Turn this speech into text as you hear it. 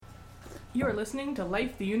You are listening to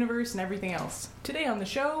Life, the Universe, and Everything Else. Today on the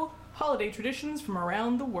show, holiday traditions from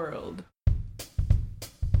around the world.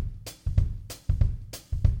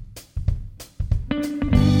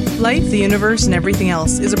 Life, the Universe, and Everything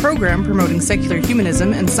Else is a program promoting secular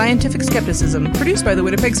humanism and scientific skepticism, produced by the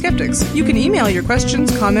Winnipeg Skeptics. You can email your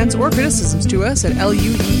questions, comments, or criticisms to us at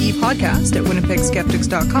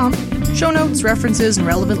lueepodcast@winnipegskeptics.com. Show notes, references, and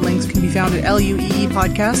relevant links can be found at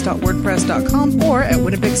lueepodcast.wordpress.com or at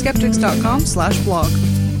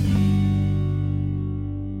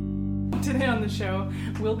winnipegskeptics.com/blog. Today on the show,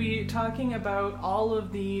 we'll be talking about all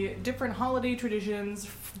of the different holiday traditions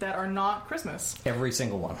that are not Christmas. Every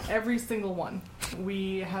single one. Every single one.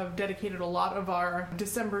 We have dedicated a lot of our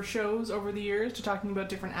December shows over the years to talking about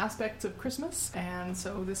different aspects of Christmas, and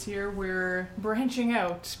so this year we're branching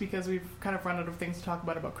out because we've kind of run out of things to talk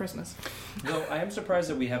about Christmas. Though I am surprised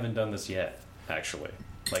that we haven't done this yet, actually.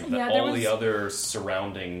 Like, the other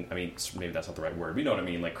surrounding, I mean, maybe that's not the right word, but you know what I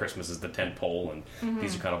mean? Like, Christmas is the tent pole, and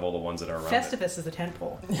these are kind of all the ones that are around Festivus is the tent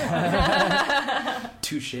pole.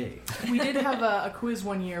 Touché. We did have a quiz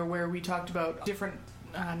one year where we talked about different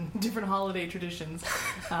holiday traditions,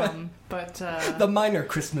 but the minor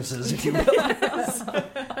Christmases, if you will.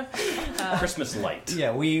 Christmas light.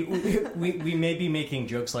 Yeah, we may be making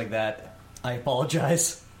jokes like that. I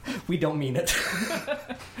apologize. We don't mean it.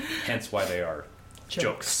 Hence why they are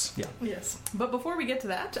jokes. Yeah. Yes. But before we get to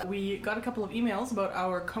that, we got a couple of emails about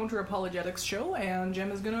our counter-apologetics show, and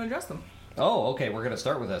Jem is going to address them. Oh, okay, we're going to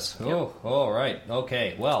start with this. Yep. Oh, all right.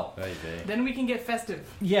 Okay, well. Then we can get festive.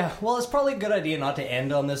 Yeah, well, it's probably a good idea not to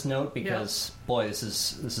end on this note because, boy, this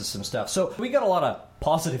is some stuff. So we got a lot of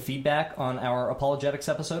positive feedback on our apologetics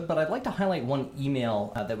episode, but I'd like to highlight one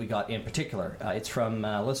email that we got in particular. It's from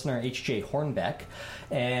listener H.J. Hornbeck,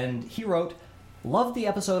 and he wrote, "Loved the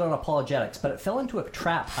episode on apologetics, but it fell into a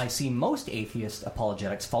trap I see most atheist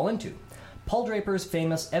apologetics fall into. Paul Draper's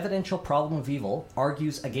famous evidential problem of evil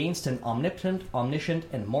argues against an omnipotent, omniscient,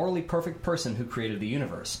 and morally perfect person who created the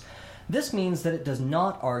universe. This means that it does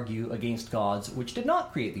not argue against gods which did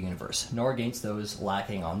not create the universe, nor against those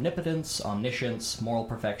lacking omnipotence, omniscience, moral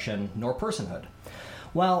perfection, nor personhood.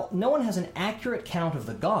 While no one has an accurate count of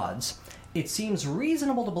the gods, it seems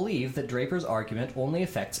reasonable to believe that Draper's argument only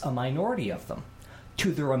affects a minority of them.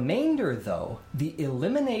 To the remainder, though, the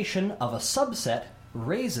elimination of a subset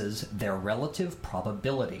raises their relative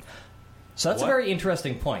probability." So that's a very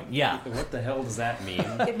interesting point. Yeah. What the hell does that mean?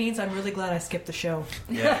 It means I'm really glad I skipped the show.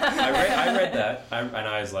 Yeah, I read that, and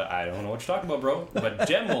I was like, I don't know what you're talking about, bro. But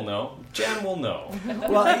Jem will know. Jem will know.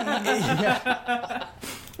 Well, yeah.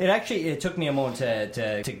 It took me a moment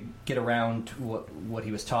to get around what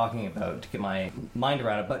he was talking about, to get my mind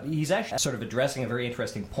around it, but he's actually sort of addressing a very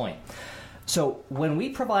interesting point. So, when we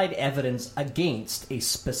provide evidence against a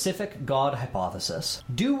specific God hypothesis,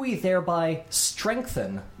 do we thereby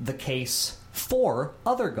strengthen the case for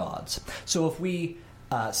other gods? So if we,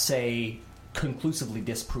 say, conclusively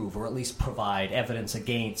disprove, or at least provide evidence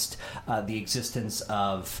against the existence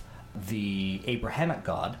of the Abrahamic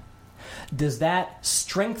God, does that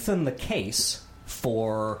strengthen the case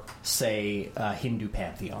for, say, a Hindu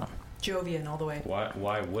pantheon? Jovian all the way.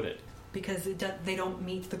 Why would it? Because they don't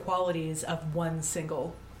meet the qualities of one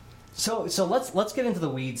single. So let's get into the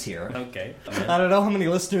weeds here. Okay. I don't know how many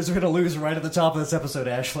listeners we're going to lose right at the top of this episode,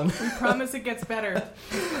 Ashlyn. We promise it gets better.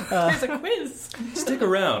 There's a quiz. Stick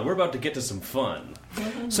around. We're about to get to some fun.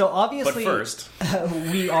 So obviously, but first,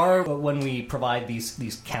 we are, when we provide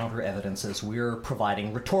these counter evidences, we're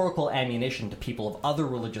providing rhetorical ammunition to people of other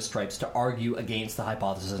religious stripes to argue against the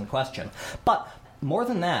hypothesis in question. But more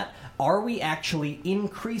than that, are we actually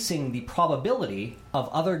increasing the probability of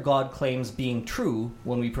other God claims being true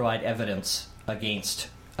when we provide evidence against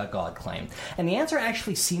a God claim? And the answer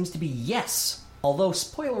actually seems to be yes. Although,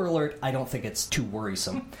 spoiler alert, I don't think it's too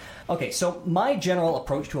worrisome. Okay, so my general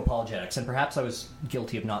approach to apologetics, and perhaps I was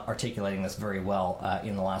guilty of not articulating this very well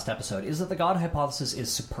in the last episode, is that the God hypothesis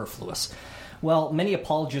is superfluous. Well, many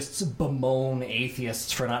apologists bemoan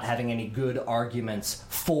atheists for not having any good arguments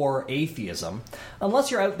for atheism.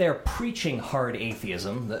 Unless you're out there preaching hard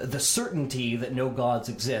atheism, the certainty that no gods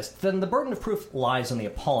exist, then the burden of proof lies on the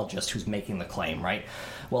apologist who's making the claim, right?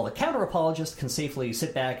 Well, the counter-apologist can safely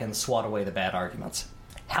sit back and swat away the bad arguments.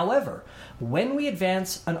 However, when we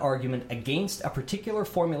advance an argument against a particular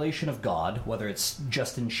formulation of God, whether it's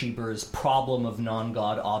Justin Schieber's problem of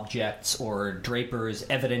non-God objects or Draper's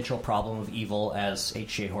evidential problem of evil, as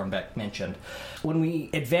H.J. Hornbeck mentioned, when we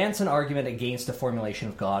advance an argument against a formulation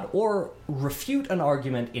of God or refute an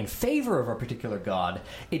argument in favor of a particular God,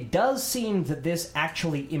 it does seem that this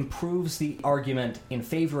actually improves the argument in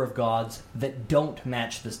favor of gods that don't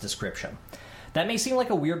match this description. That may seem like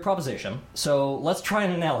a weird proposition, so let's try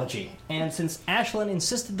an analogy. And since Ashlyn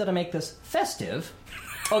insisted that I make this festive,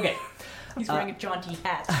 okay. He's wearing a jaunty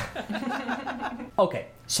hat. Okay,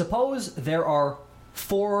 suppose there are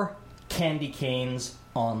 4 candy canes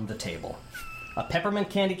on the table. A peppermint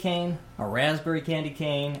candy cane, a raspberry candy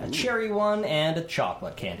cane, a cherry one, and a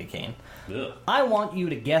chocolate candy cane. Ugh. I want you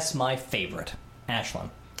to guess my favorite. Ashlyn.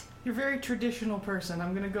 You're a very traditional person.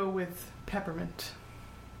 I'm going to go with peppermint.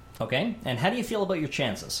 Okay, and how do you feel about your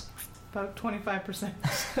chances? About 25%.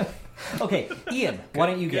 Okay, Ian, why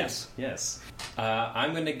don't you Good. guess? Yes.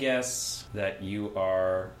 I'm going to guess that you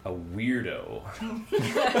are a weirdo.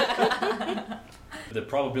 The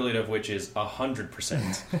probability of which is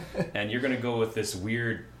 100%. And you're going to go with this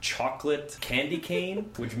weird chocolate candy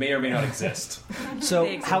cane, which may or may not exist. So,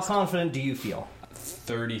 They exist. how confident do you feel?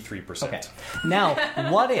 33%. Okay. Now,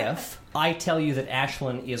 what if I tell you that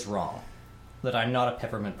Ashlyn is wrong? That I'm not a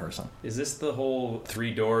peppermint person? Is this the whole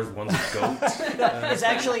 3 doors, one's a goat? It's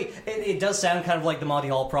actually, it does sound kind of like the Monty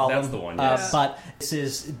Hall problem. That's the one, yes. But this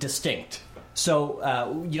is distinct.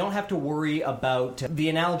 So you don't have to worry about... The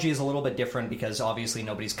analogy is a little bit different because obviously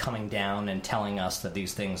nobody's coming down and telling us that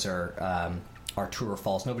these things are true or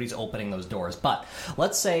false. Nobody's opening those doors. But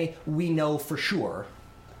let's say we know for sure...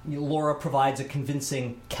 Laura provides a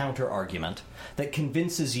convincing counter-argument that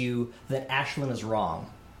convinces you that Ashlyn is wrong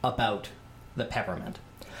about the peppermint.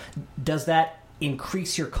 Does that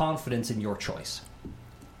increase your confidence in your choice?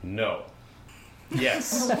 No.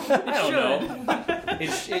 Yes. I don't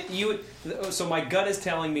know. So my gut is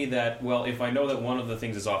telling me that, well, if I know that one of the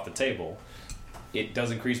things is off the table, it does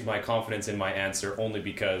increase my confidence in my answer only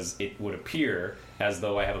because it would appear as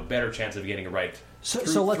though I have a better chance of getting it right.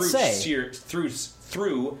 So let's say...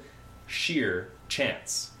 Through sheer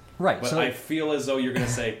chance. Right. But so I feel as though you're going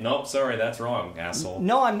to say, nope, sorry, that's wrong, asshole.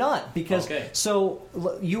 No, I'm not, because Okay. So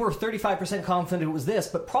you were 35% confident it was this,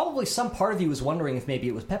 but probably some part of you was wondering if maybe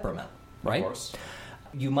it was peppermint, right? Of course.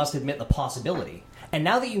 You must admit the possibility. And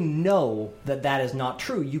now that you know that that is not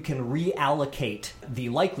true, you can reallocate the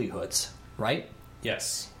likelihoods, right?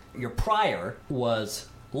 Yes. Your prior was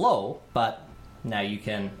low, but now you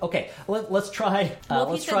can... Okay, let's try... Well,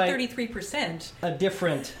 let's he said try 33%. a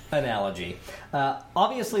different analogy.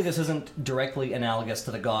 Obviously, this isn't directly analogous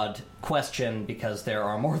to the God question because there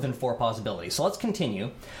are more than 4 possibilities. So let's continue.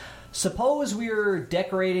 Suppose we're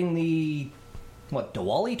decorating the...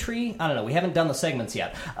 Diwali tree? I don't know. We haven't done the segments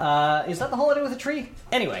yet. Is that the holiday with a tree?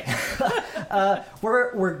 Anyway,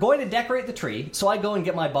 we're going to decorate the tree, so I go and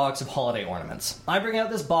get my box of holiday ornaments. I bring out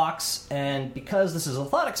this box, and because this is a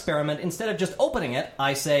thought experiment, instead of just opening it,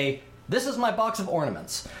 I say, this is my box of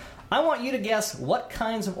ornaments. I want you to guess what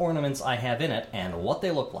kinds of ornaments I have in it and what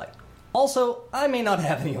they look like. Also, I may not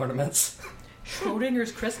have any ornaments.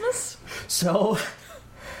 Schrodinger's Christmas? So...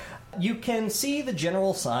 You can see the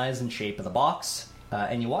general size and shape of the box,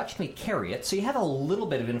 and you watch me carry it, so you have a little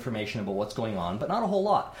bit of information about what's going on, but not a whole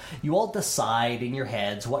lot. You all decide in your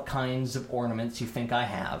heads what kinds of ornaments you think I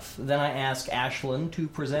have. Then I ask Ashlyn to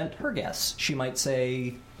present her guess. She might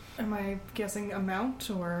say... Am I guessing amount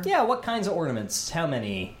or... Yeah, what kinds of ornaments? How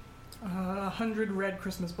many? 100 red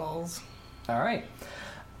Christmas balls. All right.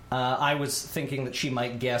 I was thinking that she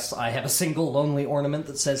might guess I have a single lonely ornament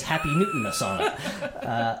that says Happy Newtonmas on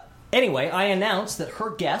it. Anyway, I announce that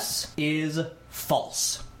her guess is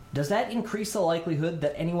false. Does that increase the likelihood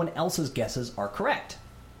that anyone else's guesses are correct?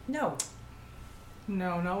 No.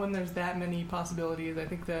 No, not when there's that many possibilities. I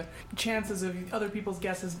think the chances of other people's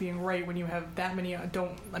guesses being right when you have that many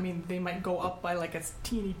they might go up by like a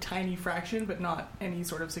teeny tiny fraction, but not any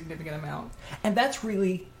sort of significant amount. And that's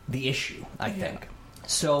really the issue, I think.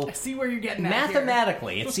 So I see where you're getting at here.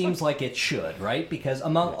 mathematically, it seems like it should, right? Because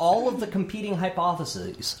among all of the competing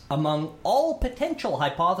hypotheses, among all potential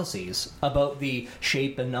hypotheses about the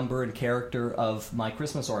shape and number and character of my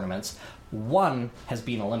Christmas ornaments, one has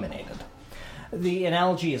been eliminated. The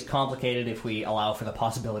analogy is complicated if we allow for the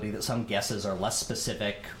possibility that some guesses are less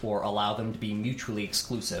specific or allow them to be mutually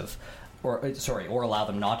exclusive. Or allow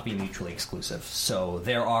them not to be mutually exclusive. So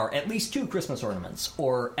there are at least 2 Christmas ornaments,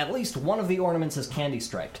 or at least one of the ornaments is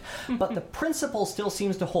candy-striped. But the principle still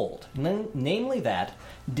seems to hold, namely that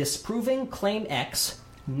disproving claim X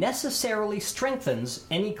necessarily strengthens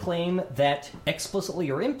any claim that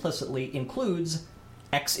explicitly or implicitly includes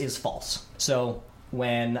X is false. So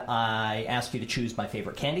when I ask you to choose my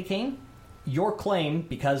favorite candy cane, your claim,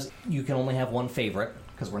 because you can only have one favorite,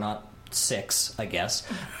 because we're not 6, I guess.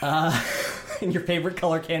 And your favorite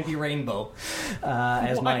color can't be rainbow,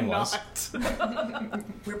 as Why mine was.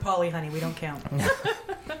 We're poly, honey. We don't count.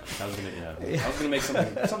 I was gonna make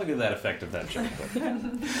something to that effect of that joke.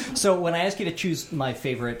 But... So when I ask you to choose my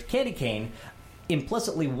favorite candy cane,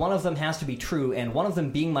 implicitly one of them has to be true, and one of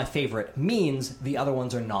them being my favorite means the other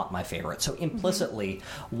ones are not my favorite. So implicitly,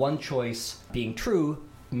 one choice being true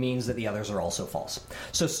means that the others are also false.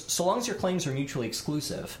 So long as your claims are mutually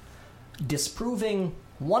exclusive, disproving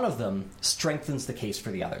one of them strengthens the case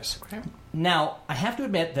for the others. Okay. Now, I have to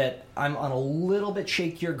admit that I'm on a little bit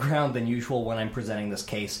shakier ground than usual when I'm presenting this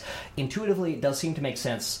case. Intuitively, it does seem to make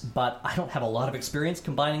sense, but I don't have a lot of experience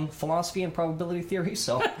combining philosophy and probability theory,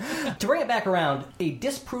 so to bring it back around, a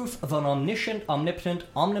disproof of an omniscient, omnipotent,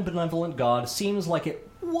 omnibenevolent God seems like it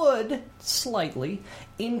would slightly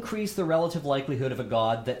increase the relative likelihood of a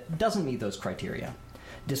God that doesn't meet those criteria.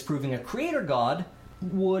 Disproving a creator God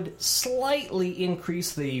would slightly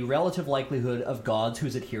increase the relative likelihood of gods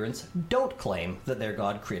whose adherents don't claim that their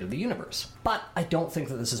God created the universe. But I don't think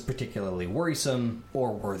that this is particularly worrisome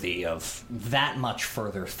or worthy of that much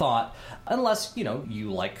further thought, unless,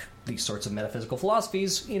 you like these sorts of metaphysical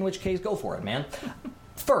philosophies, in which case, go for it, man.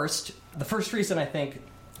 The first reason I think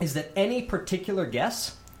is that any particular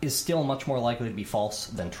guess is still much more likely to be false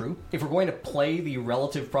than true. If we're going to play the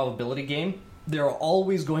relative probability game, there are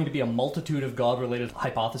always going to be a multitude of God-related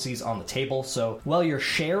hypotheses on the table, so while your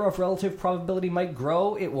share of relative probability might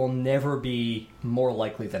grow, it will never be more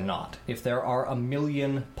likely than not. If there are a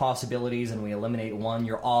million possibilities and we eliminate one,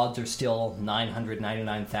 your odds are still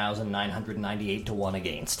 999,998 to 1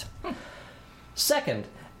 against. Second,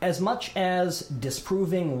 as much as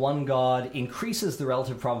disproving one God increases the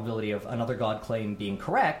relative probability of another God claim being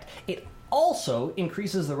correct, it also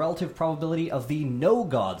increases the relative probability of the no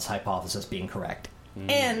gods hypothesis being correct.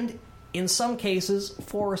 And in some cases,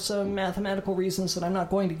 for some mathematical reasons that I'm not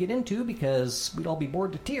going to get into because we'd all be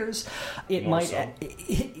bored to tears, it More might so.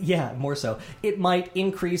 more so. It might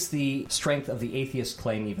increase the strength of the atheist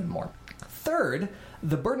claim even more. Third,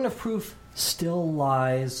 the burden of proof still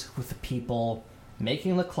lies with the people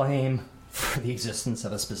making the claim for the existence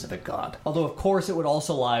of a specific god. Although, of course, it would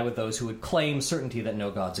also lie with those who would claim certainty that no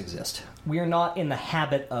gods exist. We are not in the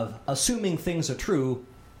habit of assuming things are true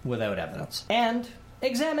without evidence. And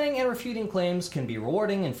examining and refuting claims can be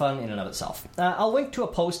rewarding and fun in and of itself. I'll link to a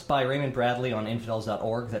post by Raymond Bradley on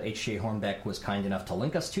infidels.org that H.J. Hornbeck was kind enough to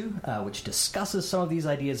link us to, which discusses some of these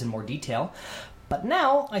ideas in more detail. But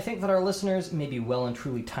now, I think that our listeners may be well and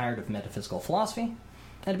truly tired of metaphysical philosophy.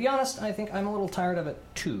 And to be honest, I think I'm a little tired of it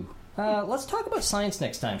too. Let's talk about science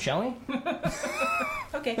next time, shall we?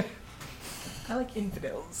 Okay. I like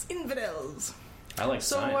infidels. Infidels. I like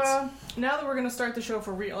So science. now that we're going to start the show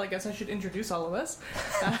for real, I guess I should introduce all of us.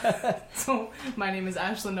 So my name is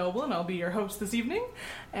Ashlyn Noble, and I'll be your host this evening.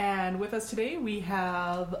 And with us today, we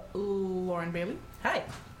have Lauren Bailey, Hi.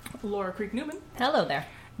 Laura Creek Newman, Hello there.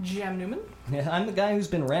 Jem Newman, Yeah, I'm the guy who's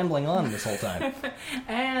been rambling on this whole time.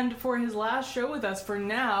 and for his last show with us for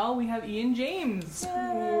now, we have Ian James.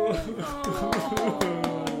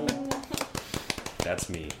 That's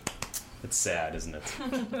me. It's sad, isn't it?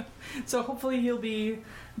 So hopefully he'll be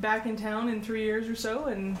back in town in 3 years or so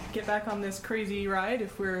and get back on this crazy ride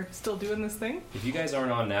if we're still doing this thing. If you guys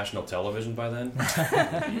aren't on national television by then,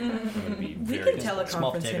 I'm going to be We very can disappointed.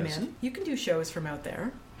 Small teleconference him potatoes. in. You can do shows from out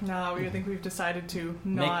there. No, I think we've decided to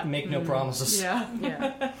not. Make no promises. Yeah.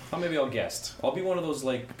 Yeah. Oh, maybe I'll guest. I'll be one of those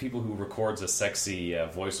people who records a sexy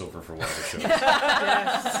voiceover for one of the shows.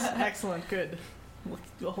 Yes. Excellent. Good.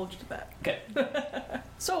 We'll hold you to that. Okay.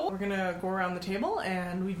 So we're gonna go around the table,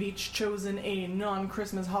 and we've each chosen a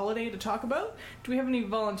non-Christmas holiday to talk about. Do we have any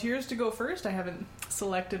volunteers to go first? I haven't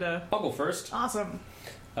selected a. I'll go first. Awesome.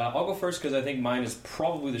 I'll go first because I think mine is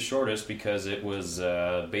probably the shortest because it was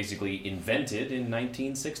basically invented in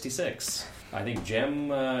 1966. I think Jem,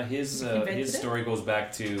 his Invented it? story goes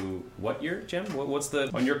back to what year, Jem? What's the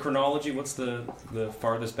on your chronology? What's the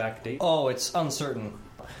farthest back date? Oh, it's uncertain.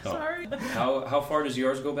 Oh. Sorry. How far does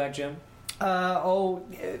yours go back, Jem?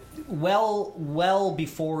 Well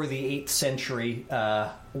before the 8th century,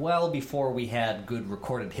 well before we had good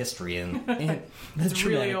recorded history in the It's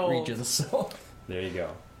really Germanic old. regions. So. There you go.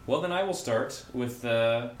 Well, then I will start with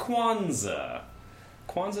Kwanzaa.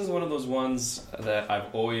 Kwanzaa is one of those ones that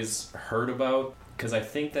I've always heard about because I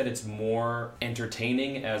think that it's more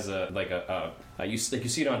entertaining as you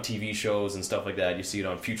see it on TV shows and stuff like that. You see it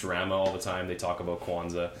on Futurama all the time. They talk about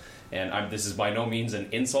Kwanzaa. And this is by no means an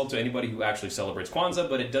insult to anybody who actually celebrates Kwanzaa,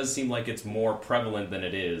 but it does seem like it's more prevalent than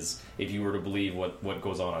it is if you were to believe what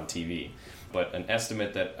goes on TV. But an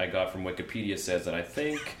estimate that I got from Wikipedia says that I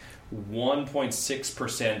think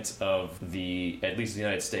 1.6% of at least the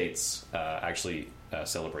United States, actually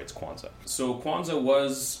celebrates Kwanzaa. So Kwanzaa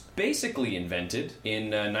was basically invented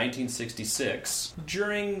in 1966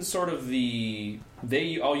 during sort of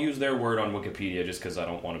I'll use their word on Wikipedia just because I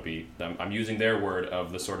don't want to be... I'm using their word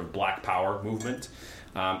of the sort of Black Power movement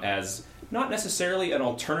as not necessarily an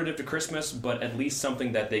alternative to Christmas, but at least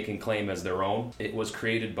something that they can claim as their own. It was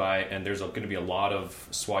created by, and there's going to be a lot of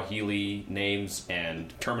Swahili names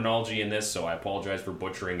and terminology in this, so I apologize for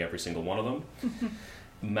butchering every single one of them.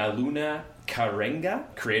 Maluna Karenga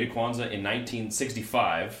created Kwanzaa in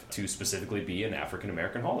 1965 to specifically be an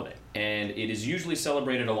African-American holiday. And it is usually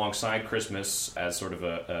celebrated alongside Christmas as sort of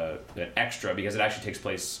an extra, because it actually takes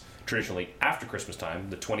place traditionally after Christmas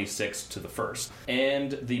time, the 26th to the 1st.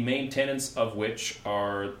 And the main tenets of which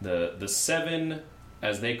are the 7,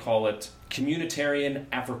 as they call it, communitarian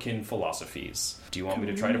African philosophies. Do you want me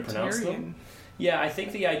to try to pronounce them? Yeah, I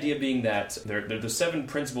think the idea being that they're the 7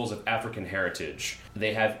 principles of African heritage.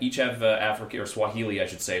 They each have African, or Swahili, I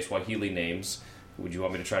should say, Swahili names. Would you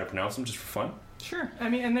want me to try to pronounce them just for fun? Sure. I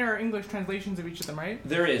mean, and there are English translations of each of them, right?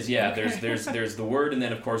 There is, yeah. There's the word, and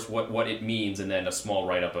then of course what it means, and then a small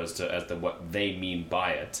write-up as to what they mean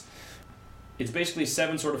by it. It's basically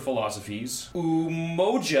 7 sort of philosophies.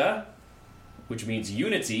 Umoja, which means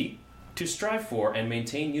unity, to strive for and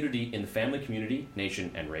maintain unity in the family, community, nation,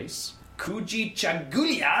 and race.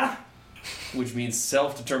 Kujichagulia, which means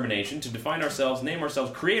self-determination, to define ourselves, name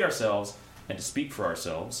ourselves, create ourselves, and to speak for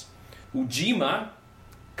ourselves. Ujima,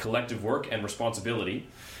 collective work and responsibility,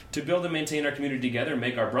 to build and maintain our community together,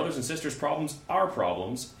 make our brothers and sisters' problems our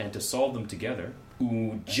problems, and to solve them together.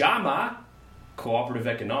 Ujama, cooperative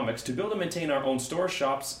economics, to build and maintain our own stores,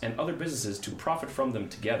 shops, and other businesses to profit from them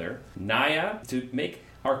together. Naya, to make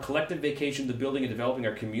our collective vacation to building and developing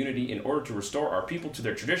our community in order to restore our people to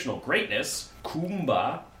their traditional greatness.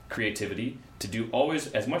 Kumba, creativity, to do always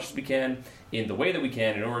as much as we can in the way that we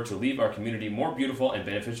can in order to leave our community more beautiful and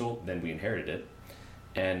beneficial than we inherited it.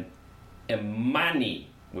 And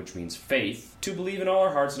Imani, which means faith, to believe in all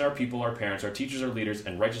our hearts and our people, our parents, our teachers, our leaders,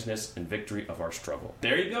 and righteousness and victory of our struggle.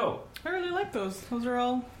 There you go. I really like those. Those are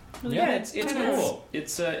all really yeah, good. it's cool.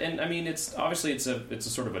 It's and I mean it's obviously it's a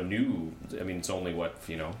sort of a new. I mean it's only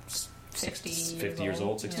 50 years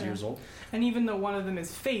old, 60 years old. And even though one of them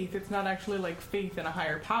is faith, it's not actually like faith in a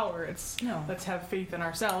higher power. It's let's have faith in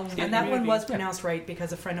ourselves. And that one was pronounced right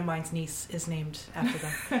because a friend of mine's niece is named after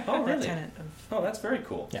them. Oh, really? Tenet Oh, that's very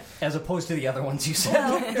cool. Yeah, as opposed to the other ones you said.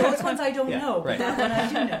 Well, those ones I don't know, but right. that one I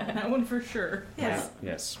do know. That one for sure. Yes.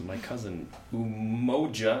 Yes, my cousin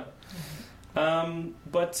Umoja. I've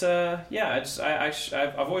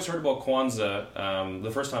always heard about Kwanzaa.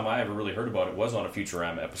 The first time I ever really heard about it was on a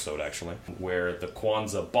Futurama episode, actually, where the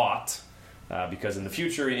Kwanzaa bot. Because in the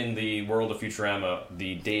future, in the world of Futurama,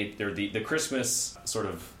 the Christmas sort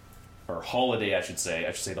of, or holiday, I should say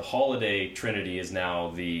the holiday trinity is now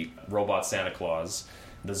the robot Santa Claus,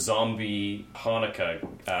 the zombie Hanukkah,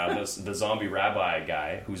 the zombie rabbi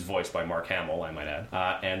guy, who's voiced by Mark Hamill, I might add,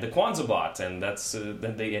 and the Kwanzaa bot, and that's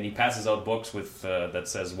and he passes out books with that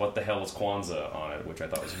says "What the hell is Kwanzaa" on it, which I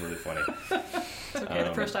thought was really funny. It's okay.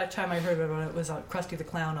 The first time I heard about it was Krusty the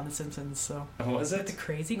Clown on The Simpsons. So was it the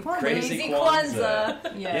Crazy Kwanzaa? Crazy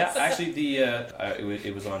Kwanzaa. Yes. Yeah, actually,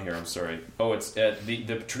 it was on here. I'm sorry. Oh, it's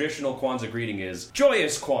the traditional Kwanzaa greeting is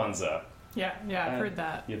 "Joyous Kwanzaa." Yeah, I've heard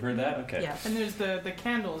that. You've heard that? Okay. Yeah. And there's the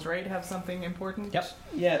candles, right? Have something important? Yep.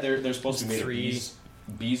 Yeah, they're supposed to be made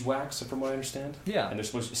of beeswax, from what I understand. Yeah. And there's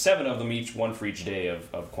supposed to be 7 of them, one for each day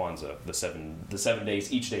of Kwanzaa. The seven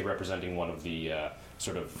days, each day representing one of the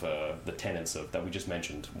the tenets that we just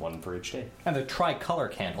mentioned, one for each day. And they're tricolor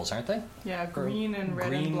candles, aren't they? Yeah, green and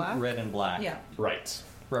red and black. Red and black. Yeah. Right.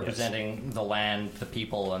 Representing the land, the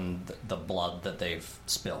people, and the blood that they've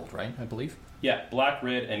spilled, right? I believe. Yeah, black,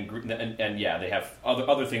 red, and green, and yeah, they have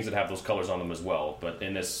other things that have those colors on them as well. But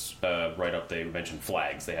in this write-up, they mentioned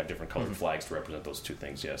flags. They have different colored flags to represent those 2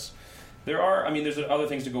 things. Yes, there's other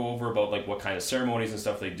things to go over about like what kind of ceremonies and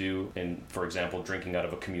stuff they do. And for example, drinking out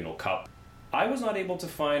of a communal cup. I was not able to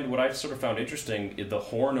find what I sort of found interesting, the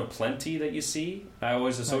horn of plenty that you see. I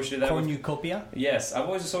always associated that cornucopia? Yes, I've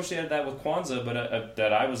always associated that with Kwanzaa, but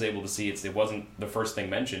that I was able to see, it wasn't the first thing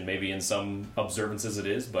mentioned. Maybe in some observances it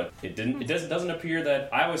is, but it didn't. It doesn't appear that.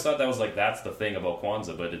 I always thought that was like that's the thing about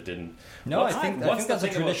Kwanzaa, but it didn't. No, I think that's a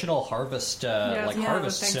traditional harvest,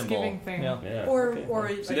 harvest symbol. Thing. Yeah.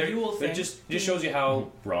 Or So a Yule thing. It just shows you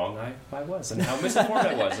how wrong I was, and how misinformed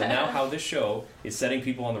I was, and now how this show is setting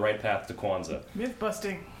people on the right path to Kwanzaa. Myth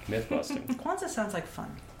busting. Myth busting. Kwanzaa sounds like fun.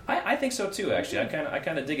 I think so too. Actually, I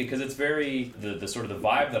kind of dig it because it's very the sort of the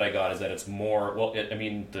vibe that I got is that it's more. Well, I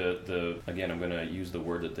mean the again, I'm going to use the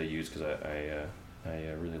word that they use because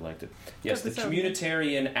I really liked it. Yes, the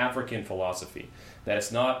communitarian African philosophy. That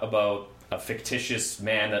it's not about a fictitious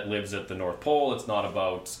man that lives at the North Pole. It's not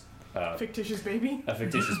about fictitious baby? A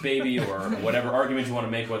fictitious baby, or whatever argument you want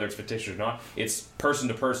to make, whether it's fictitious or not. It's person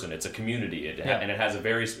to person. It's a community. And it has a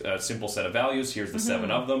very simple set of values. Here's the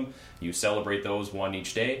 7 of them. You celebrate those one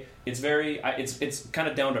each day. It's very, it's kind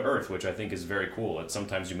of down to earth, which I think is very cool.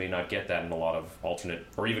 Sometimes you may not get that in a lot of alternate,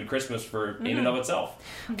 or even Christmas in and of itself.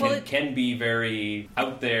 Can be very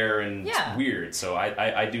out there and weird. So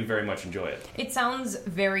I do very much enjoy it. It sounds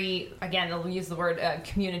very, again, I'll use the word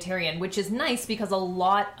communitarian, which is nice because a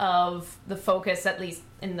lot of the focus, at least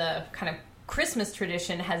in the kind of Christmas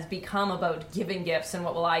tradition, has become about giving gifts and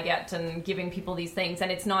what will I get and giving people these things.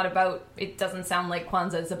 And it's not about, it doesn't sound like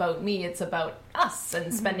Kwanzaa is about me, it's about us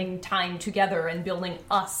and spending time together and building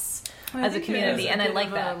us as a community. And I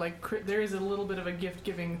like that. There is a little bit of a gift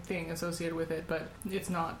giving thing associated with it, but it's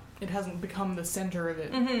not, it hasn't become the center of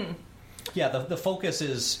it. Yeah, the focus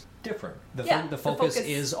is different. The focus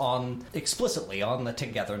is on explicitly on the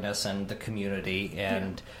togetherness and the community,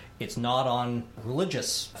 and it's not on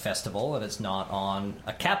religious festival, and it's not on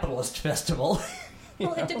a capitalist festival.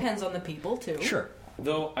 Well, it depends on the people too. Sure.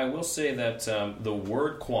 Though I will say that the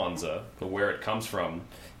word Kwanzaa, where it comes from,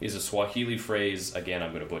 is a Swahili phrase. Again,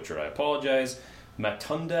 I'm going to butcher it. I apologize.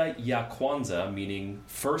 Matunda ya Kwanzaa, meaning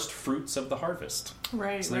first fruits of the harvest.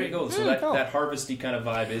 Right. So there you go. So that harvesty kind of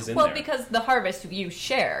vibe is in there. Well, because the harvest you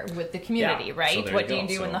share with the community, right? So what do you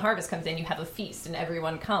do when the harvest comes in? You have a feast, and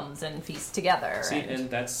everyone comes and feasts together. See, and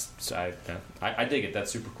that's I dig it.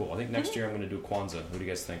 That's super cool. I think next year I'm going to do Kwanzaa. What do you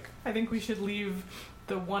guys think? I think we should leave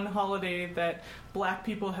the one holiday that black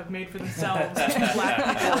people have made for themselves to black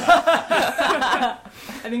people.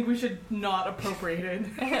 I think we should not appropriate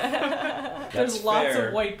it. There's lots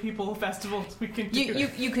of white people festivals we can do.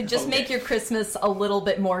 You could just make your Christmas a little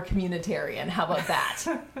bit more communitarian. How about that?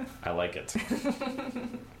 I like it.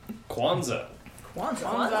 Kwanzaa.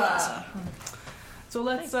 So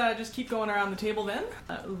let's just keep going around the table then.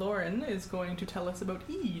 Lauren is going to tell us about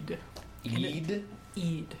Eid. Eid?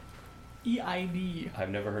 Eid. EID.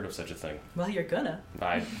 I've never heard of such a thing. Well, you're gonna.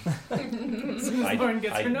 Lauren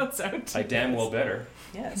gets her notes out. I damn well better.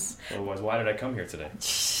 Yes. Otherwise, why did I come here today?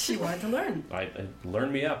 She wanted to learn.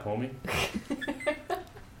 Learn me up, homie.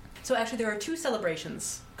 So actually, there are 2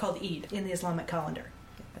 celebrations called Eid in the Islamic calendar.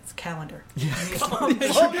 That's calendar.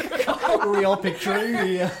 Are we all picturing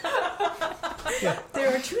the...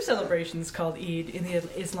 There are 2 celebrations called Eid in the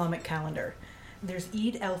Islamic calendar. There's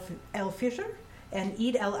Eid al-Fitr and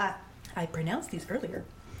Eid al-Adha. I pronounced these earlier.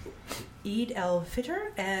 Eid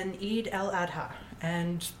al-Fitr and Eid al-Adha.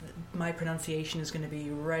 And my pronunciation is going to be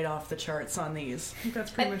right off the charts on these. I think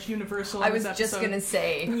that's pretty much universal. I was just going to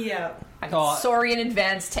say. Yeah. I'm sorry in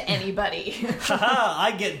advance to anybody. Haha,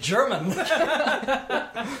 I get German.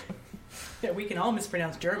 Yeah, we can all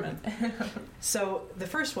mispronounce German. So the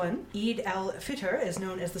first one, Eid al-Fitr, is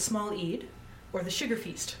known as the small Eid, or the sugar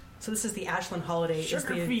feast. So this is the Ashland holiday.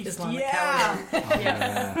 Sugar is the feast, Islamic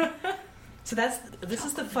calendar. So this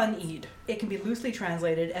is the fun Eid. It can be loosely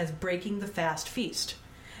translated as breaking the fast feast,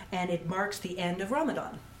 and it marks the end of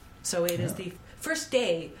Ramadan. So it is the first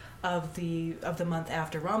day of the month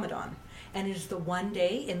after Ramadan, and it is the one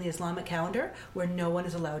day in the Islamic calendar where no one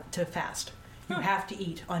is allowed to fast. You have to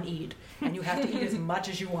eat on Eid, and you have to eat as much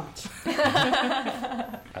as you want.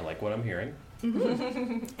 I like what I'm hearing.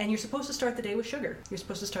 Mm-hmm. And you're supposed to start the day with sugar. You're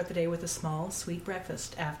supposed to start the day with a small, sweet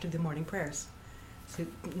breakfast after the morning prayers. So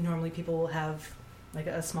normally people will have like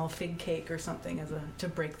a small fig cake or something to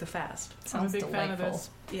break the fast. Sounds delightful. Fan of this.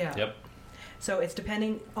 Yeah. Yep. So it's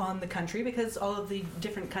depending on the country, because all of the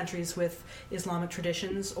different countries with Islamic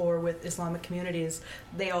traditions or with Islamic communities,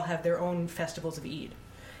 they all have their own festivals of Eid.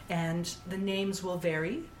 And the names will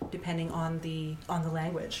vary depending on the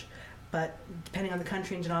language. But depending on the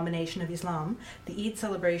country and denomination of Islam, the Eid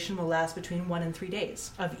celebration will last between 1 and 3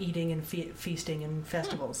 days of eating and feasting and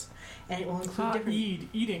festivals, and it will include different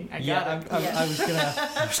eating. I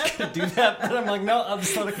was gonna do that, but I'm like, no, I'm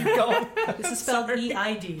just gonna keep going. This is spelled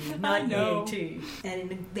EID, not EAT,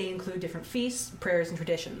 and they include different feasts, prayers, and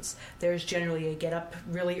traditions. There's generally a get up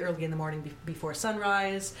really early in the morning before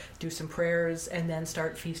sunrise, do some prayers, and then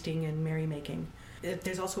start feasting and merrymaking.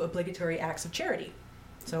 There's also obligatory acts of charity.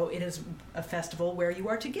 So it is a festival where you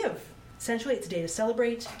are to give. Essentially, it's a day to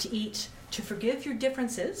celebrate, to eat, to forgive your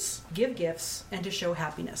differences, give gifts, and to show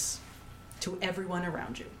happiness to everyone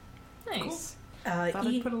around you. Nice. Thought I'd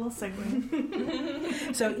Eid, put a little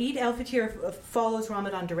segue. so Eid al-Fitr follows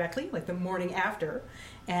Ramadan directly, like the morning after,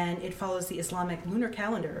 and it follows the Islamic lunar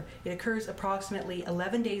calendar. It occurs approximately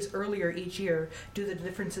 11 days earlier each year due to the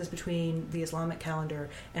differences between the Islamic calendar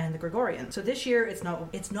and the Gregorian. So this year it's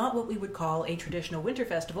not what we would call a traditional winter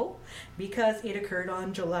festival because it occurred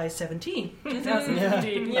on July 17,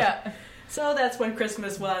 2015. Yeah. So that's when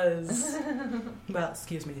Christmas was. Well,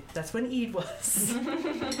 excuse me, that's when Eid was.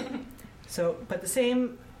 So, but the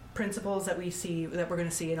same principles that we're going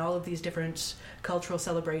to see in all of these different cultural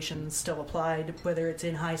celebrations still applied, whether it's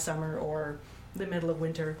in high summer or the middle of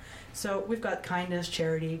winter. So we've got kindness,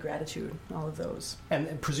 charity, gratitude, all of those.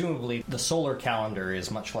 And presumably the solar calendar is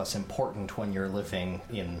much less important when you're living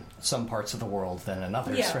in some parts of the world than in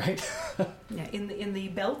others, Yeah. right? Yeah, in the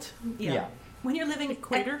belt. Yeah. Yeah. When you're living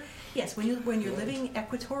Equator? yes, when you're living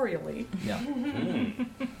equatorially. Yeah.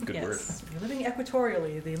 Good yes, word. when you're living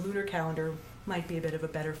equatorially, the lunar calendar might be a bit of a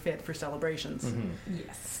better fit for celebrations. Mm-hmm.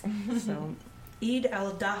 Yes. So, Eid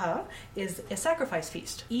al-Adha is a sacrifice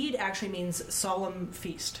feast. Eid actually means solemn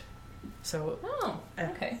feast. So, Oh,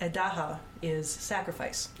 okay. Adaha is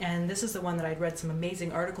sacrifice. And this is the one that I'd read some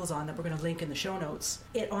amazing articles on that we're going to link in the show notes.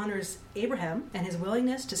 It honors Abraham and his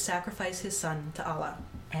willingness to sacrifice his son to Allah.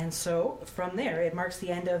 And so, from there, it marks the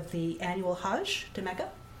end of the annual Hajj to Mecca.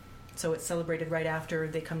 So it's celebrated right after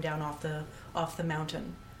they come down off the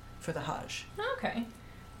mountain for the Hajj. Okay.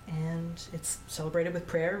 And it's celebrated with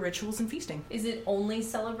prayer, rituals, and feasting. Is it only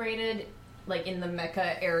celebrated like in the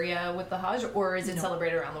Mecca area with the Hajj, or is it No.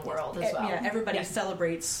 celebrated around the world as well? Yeah, everybody Yeah.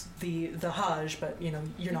 celebrates the Hajj, but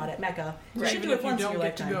you're not at Mecca. You should Even do if it you once in don't your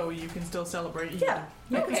get to lifetime. go, you can still celebrate. Yeah,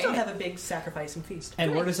 you can Okay. still have a big sacrifice and feast.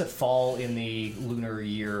 And where does it fall in the lunar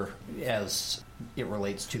year as it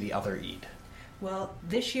relates to the other Eid? Well,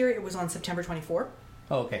 this year it was on September 24.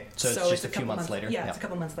 Oh, okay. So it's just a few couple months later? Yeah, it's a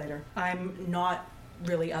couple months later. I'm not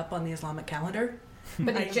really up on the Islamic calendar.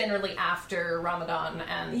 But I- it's generally after Ramadan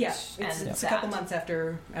and Yeah, and it's a that. couple months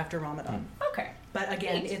after Ramadan. Okay. But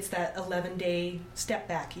again, Neat. it's that 11-day step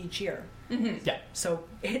back each year. Yeah. So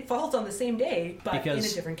it falls on the same day, but Because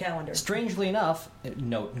in a different calendar. Strangely enough,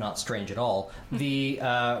 no, not strange at all, the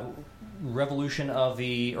revolution of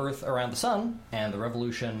the Earth around the Sun and the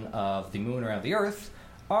revolution of the Moon around the Earth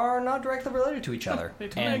are not directly related to each other. They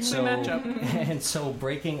and technically match up. and so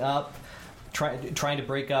breaking up, trying to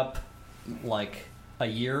break up like a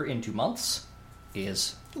year into months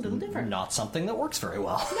is A little different. not something that works very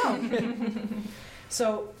well.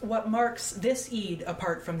 So what marks this Eid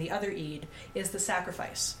apart from the other Eid is the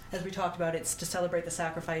sacrifice. As we talked about, it's to celebrate the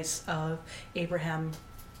sacrifice of Abraham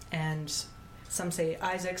and some say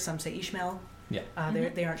Isaac, some say Ishmael. Yeah.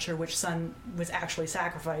 They aren't sure which son was actually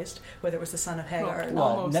sacrificed, whether it was the son of Hagar. Well, Well,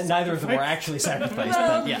 Almost neither of them were sacrificed. actually sacrificed,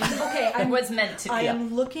 but yeah. Okay, It was meant to be. I Yeah.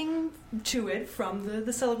 am looking to it from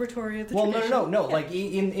the celebratory of the Well, tradition. no. Yeah. Like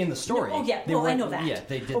in the story. No, oh, yeah. they Well, I were- know that. Yeah,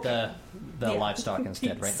 they did Okay. the Yeah. livestock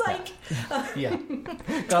instead, right? Psych! Yeah.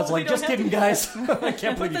 God's like, don't just have kidding, guys. I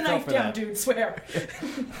can't Put believe the you fell knife for down, that. dude, swear.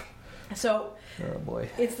 So, Oh boy.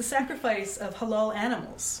 it's the sacrifice of halal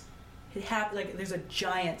animals. There's a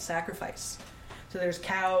giant sacrifice. So there's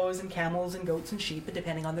cows and camels and goats and sheep,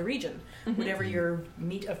 depending on the region, whatever your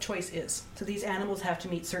meat of choice is. So these animals have to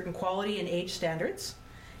meet certain quality and age standards,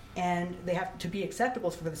 and they have to be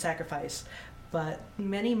acceptable for the sacrifice. But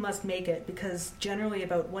many must make it because generally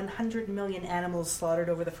about 100 million animals slaughtered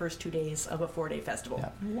over the first 2 days of a 4-day festival. Yeah.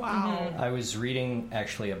 Wow. I was reading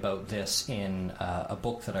actually about this in a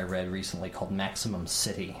book that I read recently called Maximum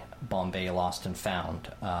City, Bombay Lost and Found,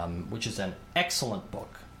 which is an excellent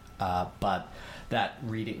book. But that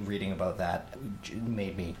reading about that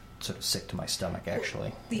made me sort of sick to my stomach,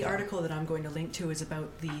 actually. The article that I'm going to link to is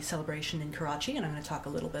about the celebration in Karachi, and I'm going to talk a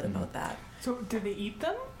little bit about that. So, did they eat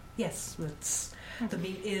them? Yes, the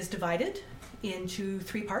meat is divided into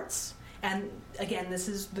 3 parts. And again, this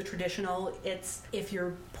is the traditional. It's if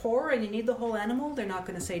you're poor and you need the whole animal, they're not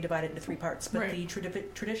going to say divide it into 3 parts. But Right. the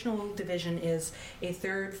traditional division is a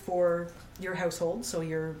third for your household, so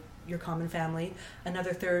your common family,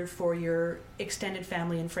 another third for your extended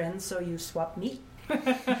family and friends, so you swap meat.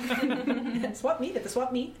 Swap meat at the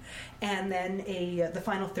swap meet, and then the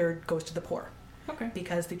final third goes to the poor. Okay.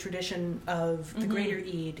 Because the tradition of the greater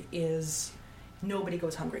Eid is nobody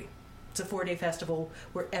goes hungry. It's a 4-day festival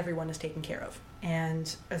where everyone is taken care of.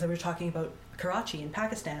 And as I was talking about Karachi in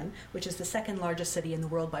Pakistan, which is the 2nd largest city in the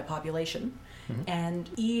world by population, and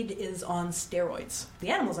Eid is on steroids. The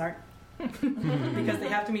animals aren't. Because they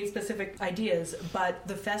have to meet specific ideas, but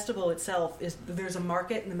the festival itself there's a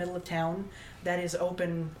market in the middle of town that is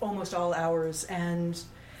open almost all hours, and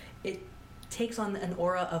it takes on an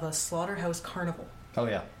aura of a slaughterhouse carnival. Oh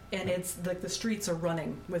yeah. And it's like the streets are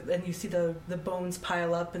running and you see the bones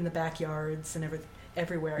pile up in the backyards and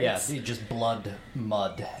everywhere. Yeah, just blood,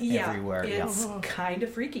 mud everywhere. It's kind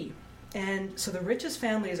of freaky. And so the richest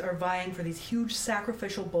families are vying for these huge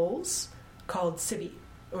sacrificial bulls called Sibi,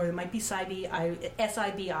 or it might be Sibi,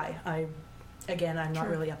 S-I-B-I. Again, I'm not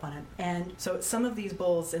really up on it. And so some of these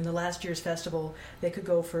bulls in the last year's festival, they could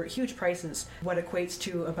go for huge prices, what equates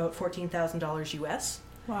to about $14,000 US.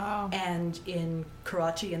 Wow. And in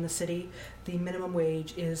Karachi, in the city, the minimum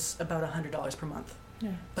wage is about $100 per month.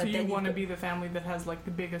 Yeah. But so you then want to be the family that has like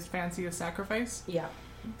the biggest, fanciest sacrifice? Yeah.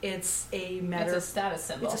 It's a matter It's a status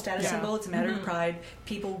symbol. It's a status symbol. It's a matter of pride.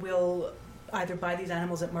 People will either buy these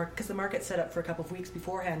animals at market, because the market's set up for a couple of weeks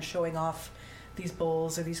beforehand, showing off these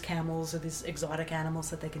bulls or these camels or these exotic animals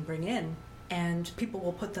that they can bring in. And people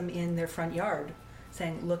will put them in their front yard,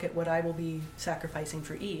 saying, look at what I will be sacrificing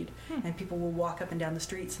for Eid. And people will walk up and down the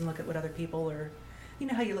streets and look at what other people are... You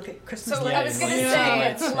know how you look at Christmas So lights? I was going to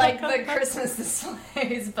say, it's like the Christmas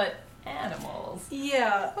displays, but animals.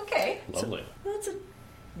 Yeah. Okay. Lovely. Well, it's a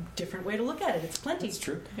different way to look at it. It's plenty. That's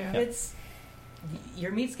true. Yeah. It's...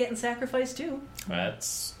 Your meat's getting sacrificed too. That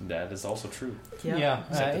is also true. Yeah,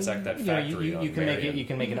 Except it's like that factory you on can make it. Marion. You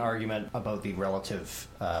can make an argument about the relative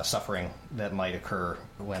suffering that might occur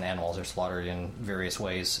when animals are slaughtered in various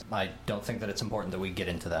ways. I don't think that it's important that we get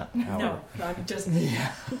into that. However. No, I'm just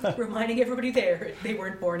reminding everybody there they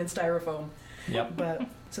weren't born in styrofoam. Yep. But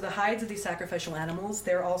so the hides of these sacrificial animals,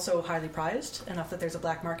 they're also highly prized enough that there's a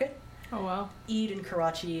black market. Oh, wow. Eid in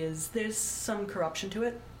Karachi there's some corruption to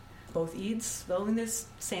it. Both Eids, well, and there's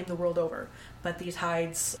same the world over. But these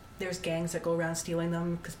hides, there's gangs that go around stealing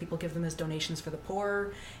them because people give them as donations for the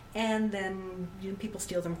poor, and then people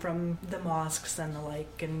steal them from the mosques and the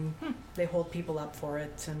like, and they hold people up for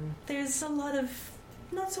it. And there's a lot of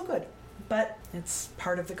not so good, but it's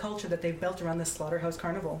part of the culture that they've built around this slaughterhouse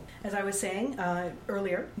carnival. As I was saying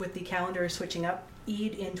earlier, with the calendar switching up,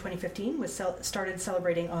 Eid in 2015 was started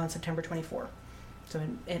celebrating on September 24. So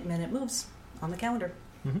it moves on the calendar.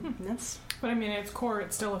 Mm-hmm. Yes. But I mean, at its core,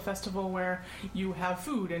 it's still a festival where you have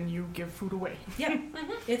food and you give food away. Yeah.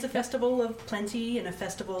 It's a festival of plenty and a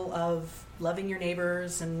festival of loving your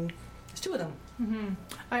neighbors, and there's two of them. Mm-hmm.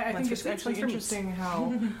 I think for it's sweets, actually one's for meats. interesting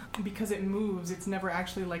how, because it moves, it's never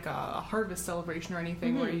actually like a harvest celebration or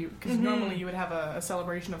anything where because normally you would have a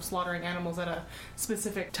celebration of slaughtering animals at a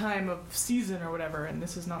specific time of season or whatever, and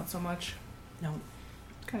this is not so much. No.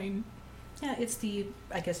 Kind Yeah, it's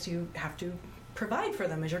I guess you have to provide for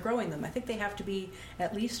them as you're growing them. I think they have to be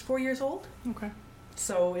at least 4 years old. of, okay.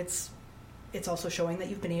 So it's also showing that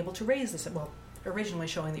you've been able to raise this. Well, originally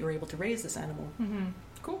showing that you were able to raise this animal. Mm-hmm.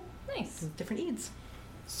 Cool. Nice. With different Eids.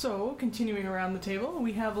 So, continuing around the table,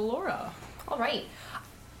 we have Laura. All right.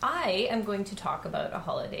 I am going to talk about a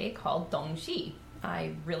holiday called Dongxi.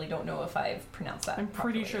 I really don't know if I've pronounced that I'm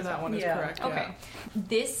pretty properly sure as that well. one is Yeah. correct. Okay.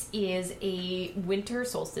 This is a winter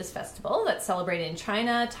solstice festival that's celebrated in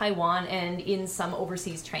China, Taiwan, and in some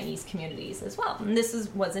overseas Chinese communities as well. And this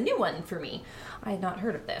was a new one for me. I had not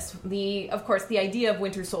heard of this. Of course, the idea of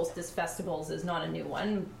winter solstice festivals is not a new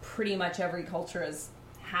one. Pretty much every culture has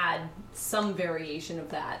had some variation of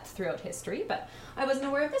that throughout history, but I wasn't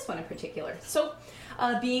aware of this one in particular. So,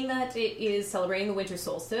 being that it is celebrating the winter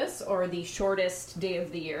solstice, or the shortest day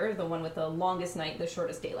of the year, the one with the longest night, the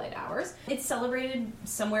shortest daylight hours, it's celebrated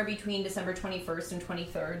somewhere between December 21st and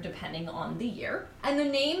 23rd, depending on the year. And the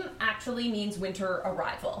name actually means winter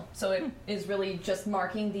arrival, so it is really just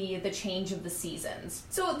marking the change of the seasons.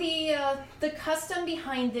 So the custom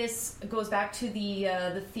behind this goes back to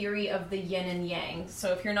the theory of the yin and yang.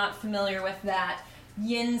 So if you're not familiar with that,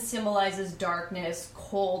 yin symbolizes darkness,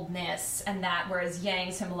 coldness, and that, whereas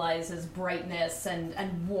yang symbolizes brightness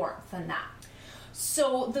and warmth and that.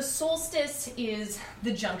 So the solstice is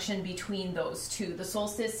the junction between those two. The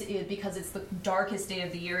solstice is, because it's the darkest day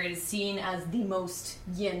of the year, it is seen as the most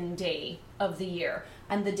yin day of the year.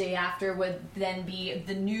 And the day after would then be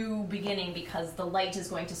the new beginning, because the light is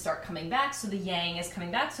going to start coming back, so the yang is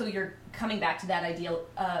coming back, so you're coming back to that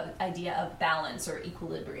idea of balance or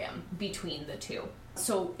equilibrium between the two.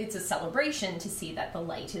 So it's a celebration to see that the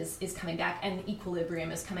light is coming back and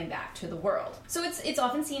equilibrium is coming back to the world. So it's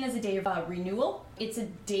often seen as a day of renewal. It's a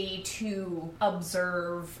day to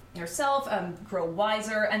observe yourself, grow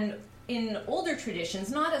wiser, and in older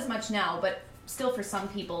traditions, not as much now, but still for some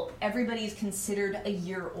people, everybody's considered a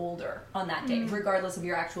year older on that day, regardless of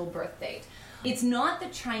your actual birth date. It's not the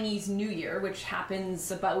Chinese New Year, which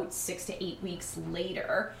happens about 6 to 8 weeks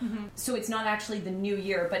later. So it's not actually the new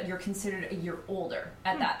year, but you're considered a year older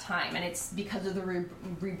at that time. And it's because of the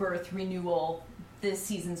rebirth, renewal, the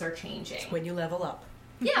seasons are changing. It's when you level up.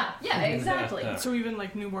 Yeah, exactly. So even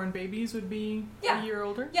like newborn babies would be Yeah. a year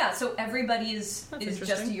older? Yeah, so everybody is That's just a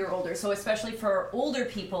interesting. year older. So especially for older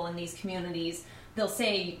people in these communities, they'll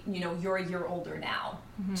say, you're a year older now.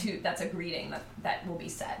 That's a greeting that will be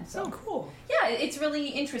said. So Oh, cool. yeah, it's really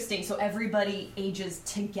interesting. So everybody ages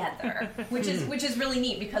together, which is really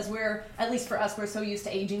neat because we're, at least for us, we're so used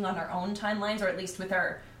to aging on our own timelines, or at least with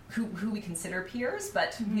our who we consider peers,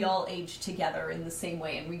 but we all age together in the same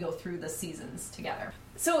way, and we go through the seasons together.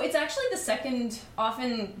 So it's actually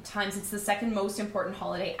oftentimes it's the second most important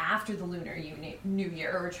holiday after the Lunar New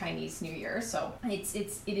Year or Chinese New Year. So it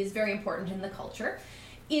is very important in the culture.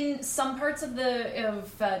 In some parts of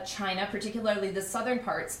China, particularly the southern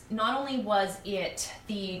parts, not only was it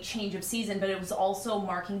the change of season, but it was also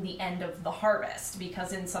marking the end of the harvest,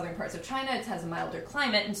 because in southern parts of China it has a milder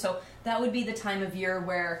climate, and so that would be the time of year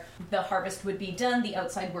where the harvest would be done, the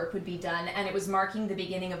outside work would be done, and it was marking the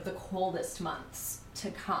beginning of the coldest months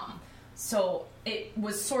to come. So it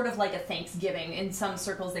was sort of like a Thanksgiving. In some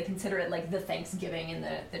circles they consider it like the Thanksgiving in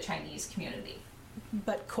the Chinese community.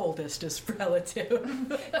 But coldest is relative.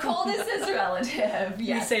 Coldest is relative, We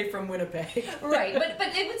yes. say from Winnipeg. Right, but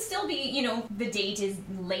it would still be, the date is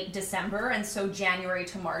late December, and so January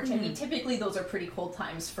to March. I mean, typically those are pretty cold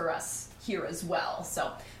times for us here as well.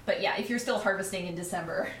 So, but yeah, if you're still harvesting in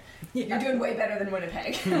December, you're doing way better than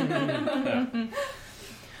Winnipeg.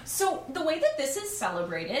 So the way that this is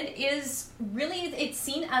celebrated is really, it's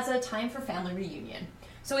seen as a time for family reunion.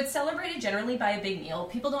 So it's celebrated generally by a big meal.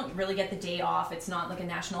 People don't really get the day off. It's not like a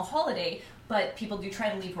national holiday, but people do try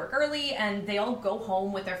to leave work early, and they all go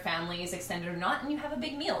home with their families, extended or not, and you have a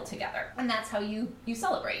big meal together. And that's how you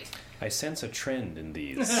celebrate. I sense a trend in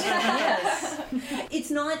these. Yes. It's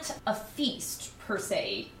not a feast per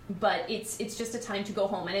se, but it's just a time to go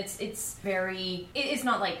home, and it's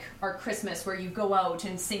not like our Christmas where you go out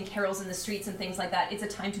and sing carols in the streets and things like that. It's a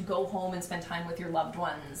time to go home and spend time with your loved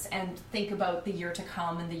ones and think about the year to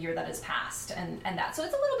come and the year that has passed and that. So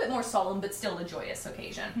it's a little bit more solemn, but still a joyous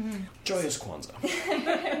occasion. Joyous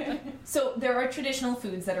Kwanzaa. So there are traditional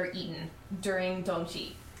foods that are eaten during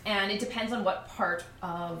Dongji, and it depends on what part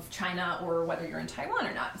of China or whether you're in Taiwan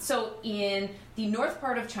or not. So in the north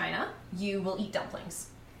part of China, you will eat dumplings,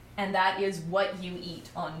 and that is what you eat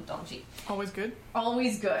on Dongji. Always good.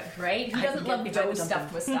 Always good, right? Who I doesn't can love get dough behind a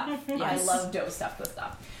stuffed with stuff? Yes. I love dough stuffed with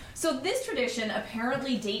stuff. So this tradition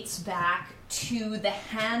apparently dates back to the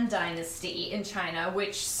Han Dynasty in China,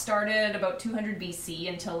 which started about 200 BC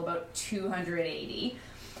until about 280.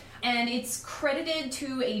 And it's credited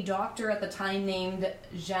to a doctor at the time named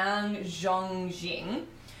Zhang Zhongjing,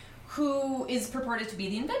 who is purported to be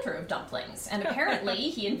the inventor of dumplings. And apparently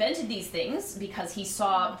he invented these things because he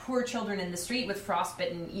saw poor children in the street with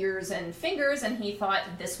frostbitten ears and fingers, and he thought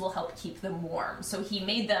this will help keep them warm. So he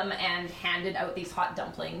made them and handed out these hot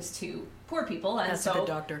dumplings to poor people. And That's so a good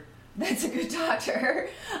doctor. That's a good doctor.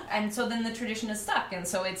 And so then the tradition is stuck, and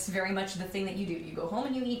so it's very much the thing that you do. You go home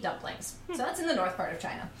and you eat dumplings. So that's in the north part of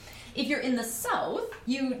China. If you're in the south,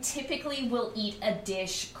 you typically will eat a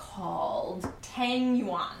dish called tang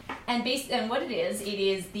yuan. And what it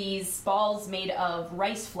is these balls made of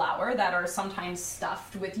rice flour that are sometimes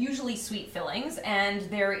stuffed with usually sweet fillings, and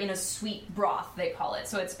they're in a sweet broth, they call it.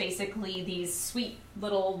 So it's basically these sweet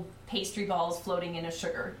little pastry balls floating in a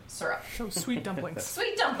sugar syrup. So sweet dumplings.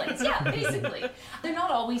 Sweet dumplings, yeah, basically. They're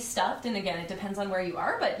not always stuffed, and again, it depends on where you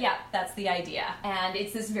are, but yeah, that's the idea. And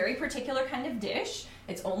it's this very particular kind of dish.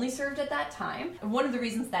 It's only served at that time. And one of the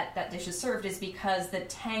reasons that dish is served is because the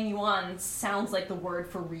tang yuan sounds like the word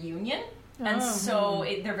for reunion. And so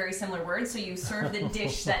they're very similar words, so you serve the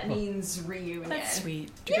dish that means reunion. That's sweet.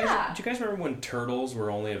 Do you guys remember when turtles were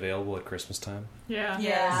only available at Christmas time? Yeah.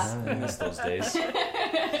 Yeah. I miss those days.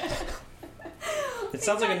 It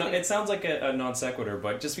sounds like a non sequitur,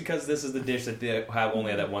 but just because this is the dish that they have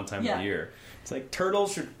only at that one time of the year, it's like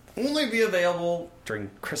turtles should only be available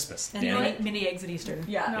during Christmas. And Damn it. mini eggs at Easter.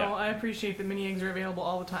 Yeah. No, Yeah. I appreciate that mini eggs are available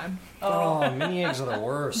all the time. Oh, mini eggs are the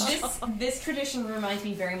worst. This tradition reminds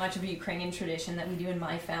me very much of a Ukrainian tradition that we do in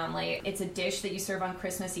my family. It's a dish that you serve on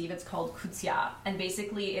Christmas Eve. It's called kutsya, and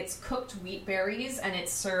basically it's cooked wheat berries, and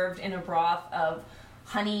it's served in a broth of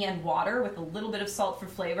honey and water with a little bit of salt for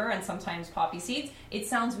flavor and sometimes poppy seeds. It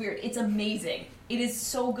sounds weird. It's amazing. It is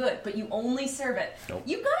so good, but you only serve it. Nope.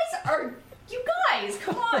 You guys,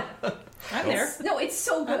 come on. I'm there. No, it's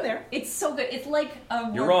so good. I'm there. It's so good. It's like a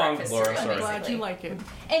warm You're wrong, breakfast Laura, cereal, sorry. Glad basically. you like it.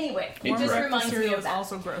 Anyway, it Warm just Breakfast reminds me cereal of is that.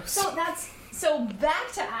 also gross. So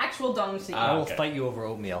back to actual Dongji. I will Okay. fight you over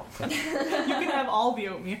oatmeal. You can have all the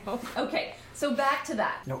oatmeal. Okay, so back to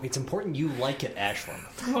that. No, it's important you like it, Ashlyn.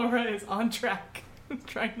 Laura is on track.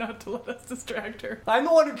 trying not to let us distract her. I'm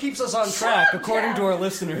the one who keeps us on track, according to our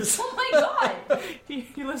listeners. Oh my god!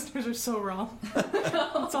 You listeners are so wrong.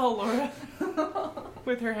 It's all Laura.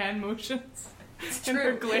 With her hand motions. It's And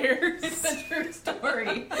her true. glares. It's a true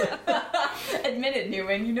story. Admit it,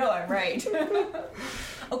 Nguyen. You know I'm right.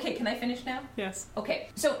 Okay, can I finish now? Yes. Okay,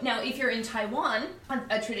 so now if you're in Taiwan,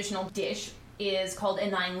 a traditional dish is called a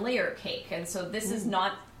 9-layer cake. And so this is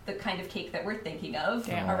not the kind of cake that we're thinking of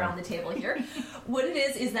around the table here. What it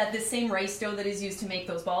is that the same rice dough that is used to make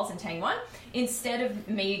those balls in Taiwan, instead of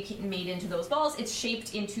made into those balls, it's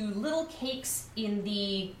shaped into little cakes in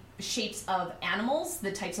the shapes of animals,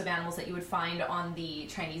 the types of animals that you would find on the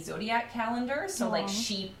Chinese zodiac calendar. So like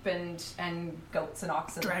sheep and goats and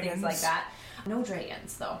oxen and things like that. No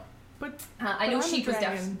dragons, though. But I know I'm a sheep was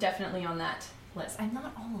dragon. definitely on that list. I'm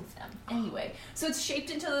not all of them. Anyway, so it's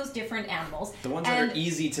shaped into those different animals. The ones that are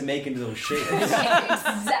easy to make into those shapes.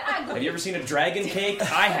 Exactly. Have you ever seen a dragon cake?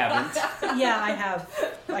 I haven't. Yeah, I have.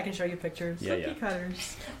 I can show you pictures. Yeah.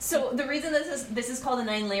 cutters. So the reason this is called a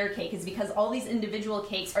 9-layer cake is because all these individual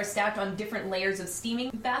cakes are stacked on different layers of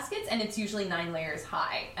steaming baskets, and it's usually 9 layers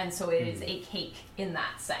high, and so it is a cake in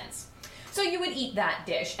that sense. So you would eat that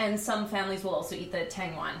dish, and some families will also eat the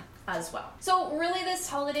tangwan as well. So really this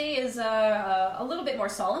holiday is a little bit more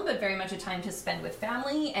solemn, but very much a time to spend with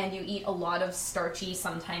family, and you eat a lot of starchy,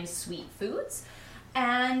 sometimes sweet foods.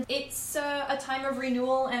 And it's a time of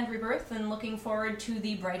renewal and rebirth and looking forward to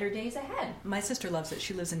the brighter days ahead. My sister loves it.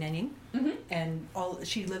 She lives in Nanyang, and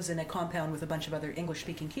she lives in a compound with a bunch of other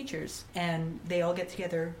English-speaking teachers, and they all get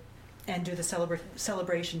together and do the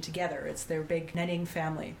celebration together. It's their big Nanyang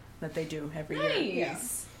family that they do every year.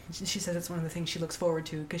 Nice! She says it's one of the things she looks forward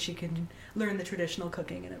to because she can learn the traditional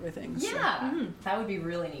cooking and everything. So. Yeah, that would be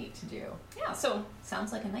really neat to do. Yeah, so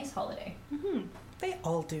sounds like a nice holiday. They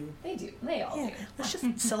all do. They do. They all Yeah, do. let's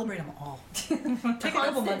just celebrate them all. Take a couple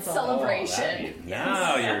Constant months off. celebration.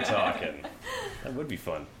 Now you're talking. That would be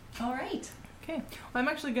fun. All right. Okay. Well, I'm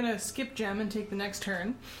actually going to skip Jem and take the next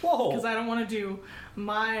turn. Whoa. Because I don't want to do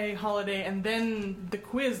my holiday and then the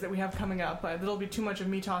quiz that we have coming up. That'll be too much of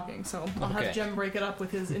me talking. So I'll have Jem break it up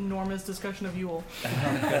with his enormous discussion of Yule.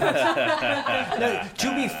 Now,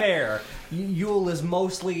 to be fair, Yule is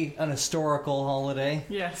mostly an historical holiday.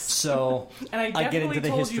 Yes. So And I I get definitely into the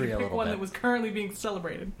told history you a to pick little one bit. that was currently being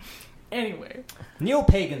celebrated. Anyway,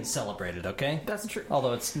 Neo-pagans celebrate it, okay? that's true.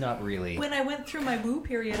 Although it's not really. When I went through my woo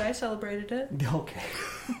period, I celebrated it. Okay.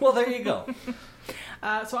 Well, there you go.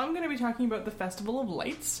 So I'm going to be talking about the Festival of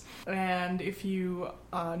Lights, and if you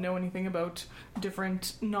know anything about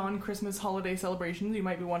different non-Christmas holiday celebrations, you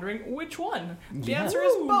might be wondering, which one? The Yeah. answer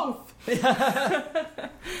is both!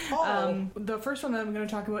 Oh. The first one that I'm going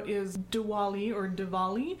to talk about is Diwali, or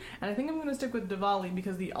Diwali, and I think I'm going to stick with Diwali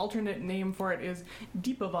because the alternate name for it is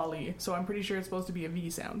Deepavali, so I'm pretty sure it's supposed to be a V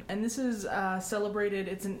sound. And this is celebrated,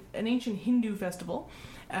 it's an ancient Hindu festival,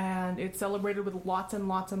 and it's celebrated with lots and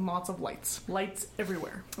lots and lots of lights. Lights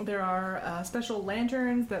everywhere. There are special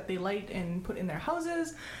lanterns that they light and put in their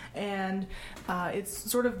houses, and it's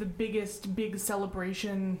sort of the big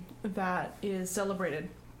celebration that is celebrated.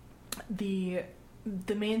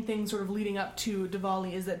 The main thing sort of leading up to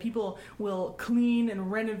Diwali is that people will clean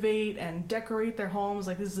and renovate and decorate their homes.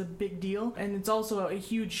 Like, this is a big deal. And it's also a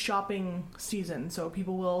huge shopping season. So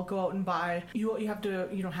people will go out and buy. You don't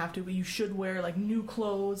have to, but you should wear like new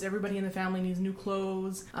clothes. Everybody in the family needs new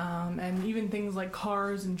clothes. And even things like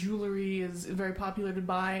cars and jewelry is very popular to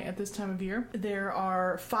buy at this time of year. There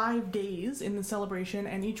are 5 days in the celebration,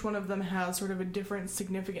 and each one of them has sort of a different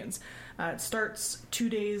significance. It starts 2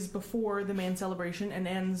 days before the main celebration and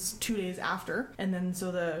ends 2 days after, and then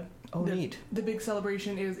so Neat. the big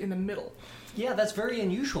celebration is in the middle. Yeah, that's very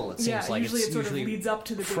unusual, it seems like. Usually it's it sort of leads up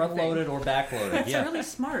to the big front-loaded thing. or back-loaded. That's Yeah. really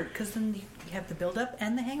smart because then you have the build-up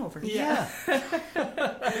and the hangover. Yeah.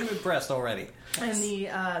 I'm impressed already.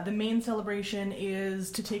 And the main celebration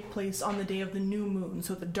is to take place on the day of the new moon,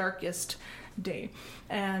 so the darkest day.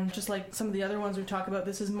 And just like some of the other ones we've talked about,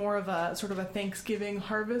 this is more of a sort of a Thanksgiving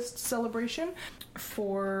harvest celebration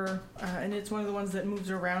and it's one of the ones that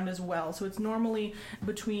moves around as well. So it's normally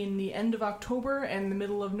between the end of October and the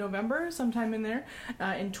middle of November, sometime in there.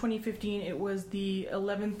 In 2015, it was the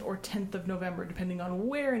 11th or 10th of November, depending on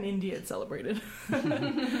where in India it's celebrated.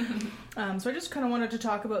 So I just kind of wanted to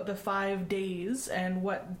talk about the 5 days and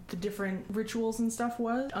what the different rituals and stuff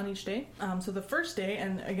was on each day. So the first day,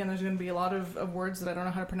 and again, there's going to be a lot of words that I don't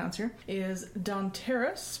know how to pronounce here, is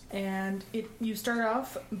Dhanteras, and you start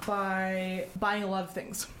off by buying a lot of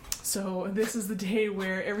things. So this is the day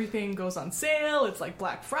where everything goes on sale. It's like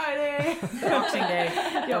Black Friday. Boxing Day.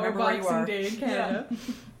 Yeah, or Remember where you Boxing are. Day in Canada.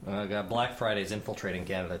 Black Friday's infiltrating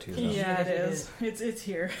Canada too. Though. Yeah, it is. It's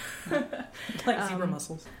here. Like zebra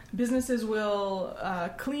mussels. Businesses will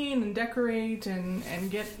clean and decorate and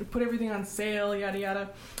put everything on sale, yada yada.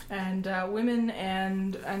 And women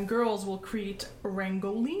and girls will create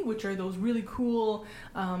rangoli, which are those really cool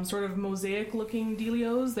sort of mosaic-looking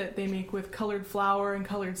dealios that they make with colored flour and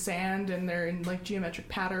colored sand, and they're in like geometric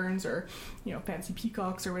patterns or fancy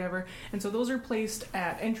peacocks or whatever. And so those are placed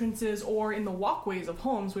at entrances or in the walkways of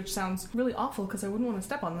homes, which sounds really awful because I wouldn't want to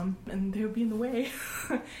step on them and they would be in the way.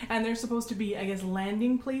 And they're supposed to be, I guess,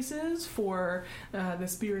 landing places for the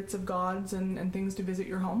spirits of gods and things to visit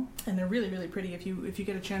your home. And they're really, really pretty. If you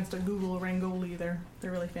get a chance to Google rangoli, they're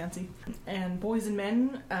really fancy. And boys and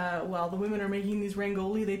men, while the women are making these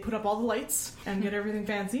rangoli, they put up all the lights and get everything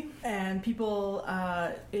fancy. And people,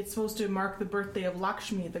 it's supposed to mark the birthday of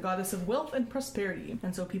Lakshmi, the goddess of wealth and prosperity.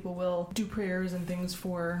 And so people will do prayers and things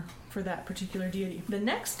for that particular deity. The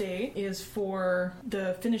next day is for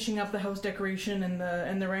the finishing up the house decoration and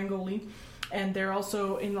the rangoli. And there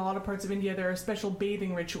also, in a lot of parts of India, there are special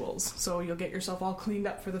bathing rituals. So you'll get yourself all cleaned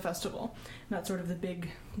up for the festival. And that's sort of the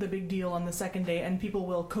big deal on the second day. And people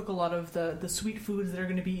will cook a lot of the sweet foods that are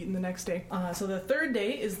going to be eaten the next day. So the third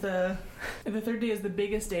day is the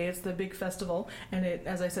biggest day. It's the big festival. And it,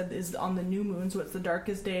 as I said, is on the new moon. So it's the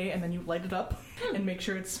darkest day. And then you light it up and make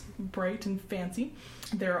sure it's bright and fancy.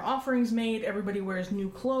 There are offerings made, everybody wears new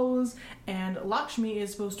clothes, and Lakshmi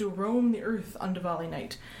is supposed to roam the earth on Diwali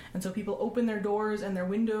night. And so people open their doors and their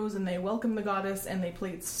windows and they welcome the goddess and they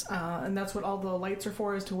place, and that's what all the lights are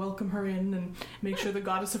for, is to welcome her in and make sure the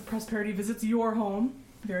goddess of prosperity visits your home.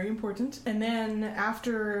 Very important. And then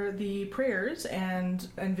after the prayers and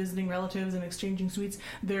visiting relatives and exchanging sweets,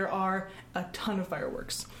 there are a ton of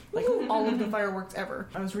fireworks. Like all of the fireworks ever.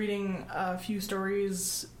 I was reading a few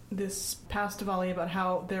stories this past Diwali about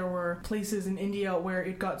how there were places in India where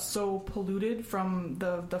it got so polluted from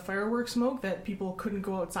the fireworks smoke that people couldn't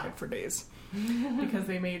go outside for days because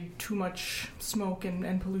they made too much smoke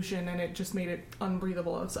and pollution, and it just made it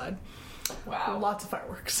unbreathable outside. Wow. Lots of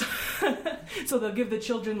fireworks. So they'll give the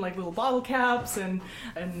children like little bottle caps and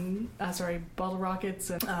bottle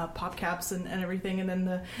rockets and pop caps and everything, and then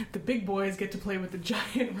the big boys get to play with the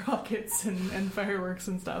giant rockets and fireworks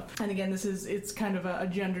and stuff. And again, it's kind of a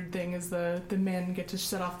gendered thing, as the men get to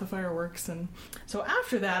set off the fireworks. And so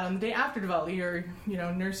after that, on the day after Diwali, you're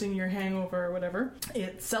nursing your hangover or whatever,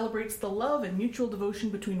 it celebrates the love and mutual devotion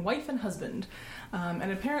between wife and husband.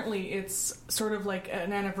 And apparently it's sort of like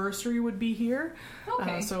an anniversary would be here.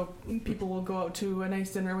 Okay. So people will go out to a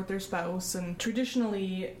nice dinner with their spouse, and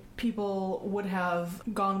traditionally people would have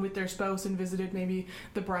gone with their spouse and visited maybe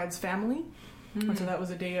the bride's family. And so that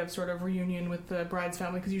was a day of sort of reunion with the bride's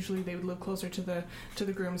family, because usually they would live closer to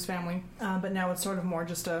the groom's family. But now it's sort of more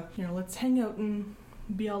just let's hang out and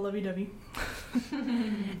be all lovey-dovey.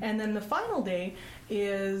 And then the final day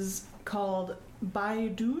is called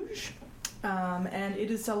Bhai Dooj. And it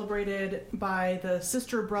is celebrated by the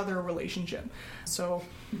sister-brother relationship. So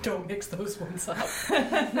Don't mix those ones up.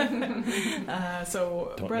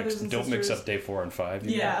 So brothers and sisters. Don't mix up day 4 and 5.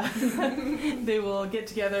 Yeah. They will get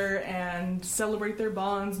together and celebrate their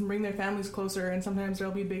bonds and bring their families closer, and sometimes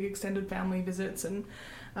there'll be big extended family visits, and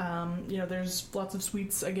there's lots of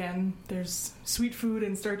sweets. Again, there's sweet food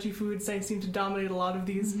and starchy foods. They seem to dominate a lot of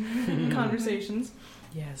these conversations.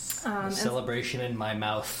 Yes. Celebration in my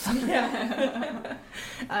mouth. Yeah.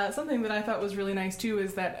 Something that I thought was really nice too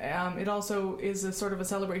is that it also is a sort of a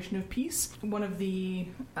celebration of peace. One of the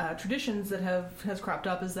traditions that has cropped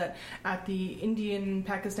up is that at the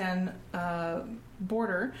Indian-Pakistan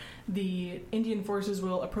border, the Indian forces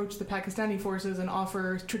will approach the Pakistani forces and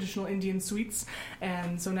offer traditional Indian sweets,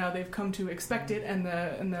 and so now they've come to expect it, and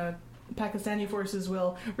the Pakistani forces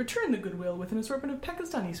will return the goodwill with an assortment of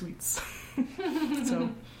Pakistani sweets. So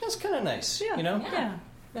that's kind of nice. Yeah.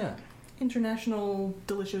 Yeah. International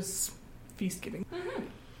delicious feast giving. I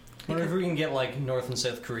wonder if we can get like North and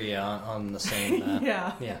South Korea on the same.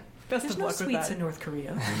 Yeah. Best There's of no luck with sweets that. in North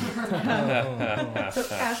Korea. So,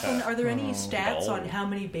 Ashlyn, are there any stats on how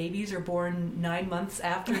many babies are born 9 months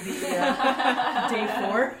after the day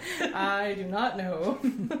 4? I do not know.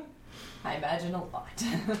 I imagine a lot.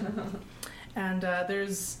 And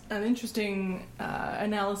there's an interesting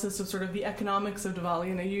analysis of sort of the economics of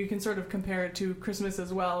Diwali, and you can sort of compare it to Christmas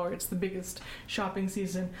as well, where it's the biggest shopping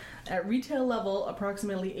season. At retail level,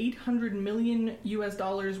 approximately $800 million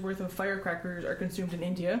worth of firecrackers are consumed in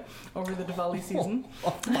India over the Diwali season.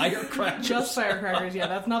 Firecrackers? Just firecrackers, yeah.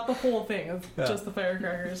 That's not the whole thing. It's just the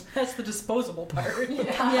firecrackers. That's the disposable part.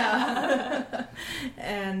 Yeah.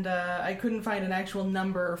 And I couldn't find an actual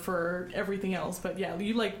number for everything else, but yeah,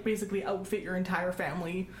 you like basically outfit get your entire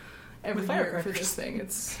family every With year for firecrackers. this thing.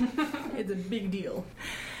 It's a big deal.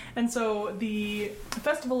 And so the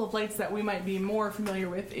Festival of Lights that we might be more familiar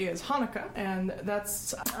with is Hanukkah, and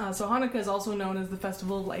that's so Hanukkah is also known as the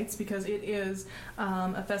Festival of Lights because it is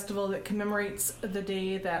a festival that commemorates the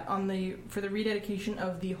day that for the rededication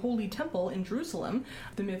of the Holy Temple in Jerusalem.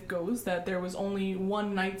 The myth goes that there was only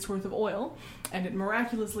one night's worth of oil, and it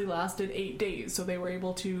miraculously lasted 8 days, so they were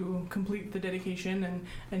able to complete the dedication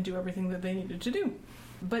and do everything that they needed to do.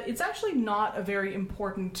 But it's actually not a very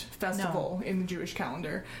important festival in the Jewish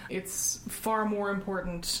calendar. It's far more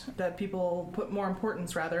important that people put more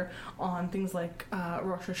importance, rather, on things like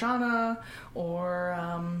Rosh Hashanah or...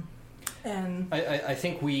 and I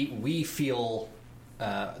think we feel...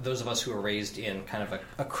 those of us who are raised in kind of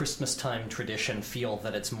a Christmas time tradition feel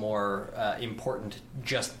that it's more important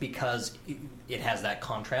just because it has that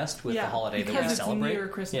contrast with the holiday that we because celebrate. it's near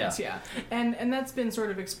Christmas, and that's been sort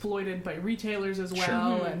of exploited by retailers as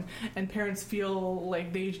well, and parents feel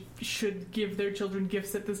like they should give their children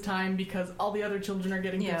gifts at this time because all the other children are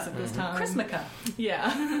getting gifts at this time. Christmaka.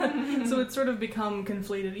 Yeah. So it's sort of become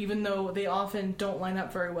conflated, even though they often don't line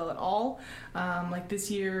up very well at all. Like this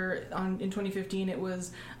year, in 2015, it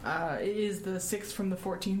is the 6th from the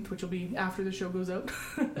 14th, which will be after the show goes out.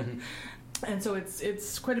 And so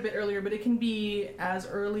it's quite a bit earlier, but it can be as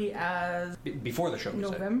early as before the show goes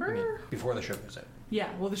November? out. I mean, before the show goes out. Yeah,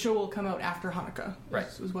 well, the show will come out after Hanukkah. Right.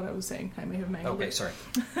 Is what I was saying. I may have mangled Okay, it. sorry.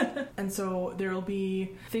 And so there will be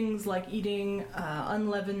things like eating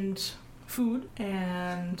unleavened food,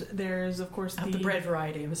 and there's, of course, Of the bread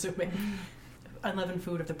variety, I'm assuming. Unleavened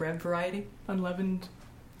food of the bread variety. unleavened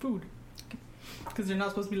food. Because they're not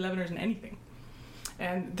supposed to be leaveners in anything.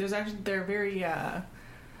 And they're very...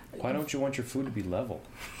 Why don't you want your food to be level?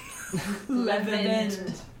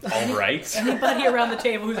 leavened. All right. Anybody around the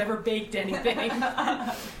table who's ever baked anything.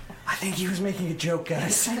 I think he was making a joke,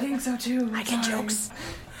 guys. I think so too. I get jokes.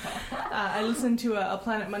 I listened to a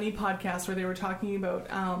Planet Money podcast where they were talking about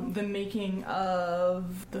the making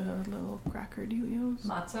of the little cracker dealios.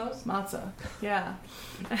 Matzah, yeah.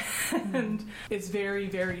 And it's very,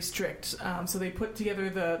 very strict. So they put together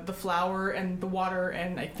the flour and the water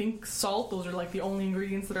and I think salt. Those are like the only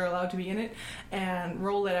ingredients that are allowed to be in it, and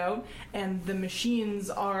roll it out. And the machines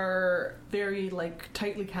are very like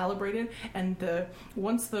tightly calibrated. And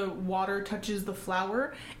once the water touches the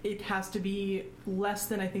flour, it has to be less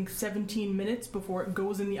than I think 17 minutes before it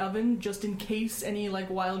goes in the oven, just in case any like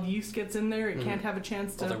wild yeast gets in there. It can't have a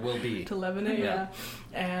chance to Well, there will be. to leaven it. Yeah.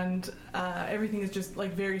 And everything is just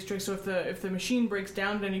like very strict. So if the machine breaks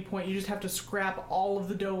down at any point, you just have to scrap all of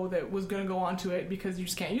the dough that was going to go onto it because you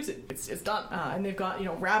just can't use it. It's done. And they've got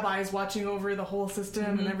rabbis watching over the whole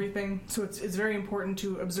system and everything. So it's very important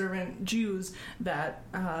to observant Jews that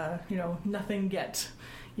nothing get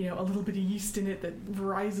a little bit of yeast in it that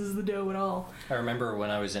rises the dough at all. I remember when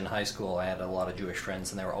I was in high school, I had a lot of Jewish friends,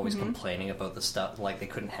 and they were always complaining about the stuff, like they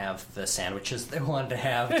couldn't have the sandwiches they wanted to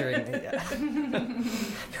have during the...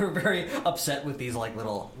 They were very upset with these, like,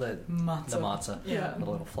 little... The matzah. Yeah. The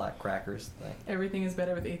little flat crackers thing. Everything is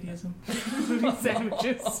better with atheism. Including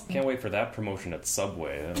sandwiches. Can't wait for that promotion at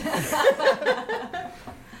Subway.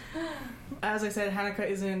 As I said, Hanukkah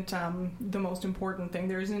isn't the most important thing.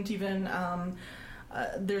 There isn't even...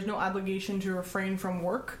 there's no obligation to refrain from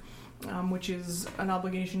work, which is an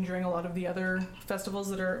obligation during a lot of the other festivals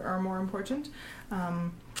that are more important.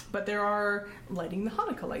 But there are lighting the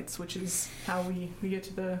Hanukkah lights, which is how we get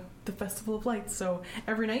to the Festival of Lights. So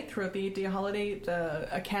every night throughout the 8-day holiday,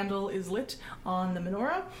 a candle is lit on the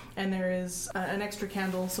menorah, and there is an extra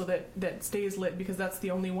candle so that stays lit, because that's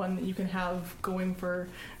the only one that you can have going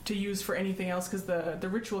to use for anything else, because the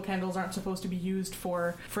ritual candles aren't supposed to be used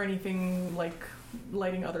for anything like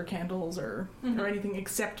lighting other candles or anything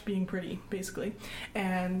except being pretty, basically.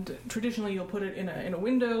 And traditionally you'll put it in a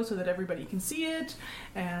window so that everybody can see it,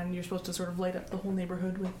 and you're supposed to sort of light up the whole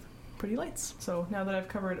neighborhood with pretty lights. So now that I've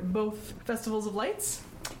covered both festivals of lights,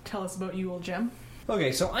 tell us about Yule, Jem.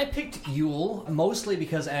 Okay, so I picked Yule mostly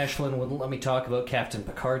because Ashlyn wouldn't let me talk about Captain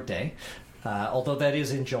Picard Day. Although that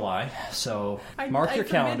is in July, so mark your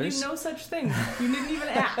calendars. I forbid you no such thing. You didn't even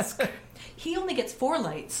ask. He only gets 4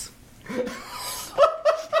 lights.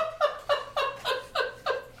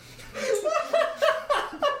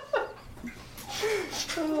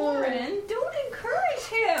 Lauren, don't encourage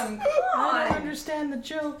him. Come I don't on. understand the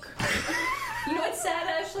joke. You know what's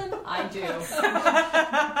sad, Ashlyn? I do.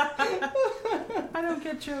 I don't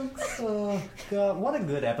get jokes. Oh, God, what a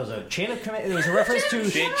good episode. Chain of Command. There was a reference to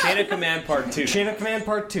Chain of Command Part 2. Chain of Command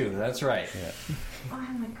Part 2. That's right. Yeah. Oh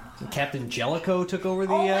my god. Captain Jellicoe took over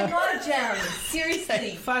the... Oh my god, Jem.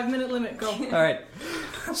 Seriously. 5-minute limit, go. All right.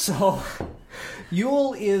 So,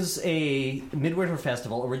 Yule is a midwinter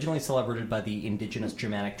festival originally celebrated by the indigenous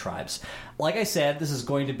Germanic tribes. Like I said, this is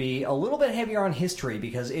going to be a little bit heavier on history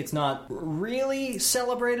because it's not really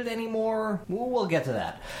celebrated anymore. We'll get to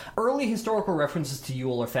that. Early historical references to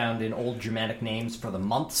Yule are found in old Germanic names for the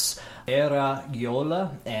months, Era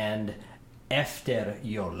Jola and Efter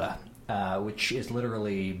Jola. Which is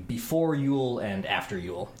literally before Yule and after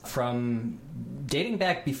Yule, from dating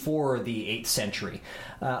back before the 8th century.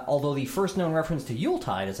 Although the first known reference to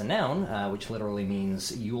Yuletide as a noun, which literally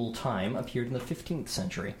means Yule time, appeared in the 15th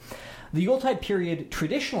century. The Yuletide period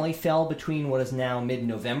traditionally fell between what is now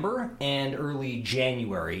mid-November and early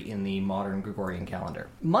January in the modern Gregorian calendar.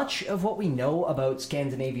 Much of what we know about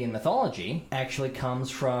Scandinavian mythology actually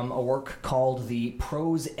comes from a work called the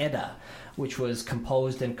Prose Edda, which was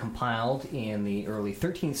composed and compiled in the early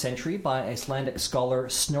 13th century by Icelandic scholar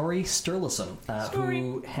Snorri Sturluson,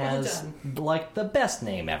 who has, like, the best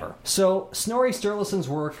name ever. So, Snorri Sturluson's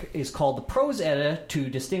work is called the Prose Edda to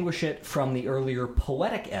distinguish it from the earlier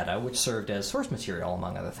Poetic Edda, which served as source material,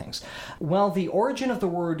 among other things. While the origin of the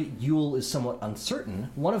word Yule is somewhat uncertain,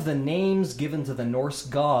 one of the names given to the Norse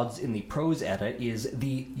gods in the Prose Edda is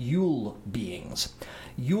the Yule beings.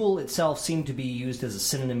 Yule itself seemed to be used as a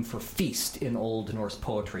synonym for feast in Old Norse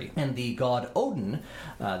poetry. And the god Odin,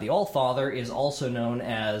 the All-Father, is also known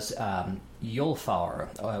as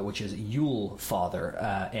Yulfaur, which is Yule Father,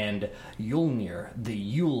 and Yulnir, the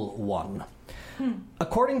Yule One.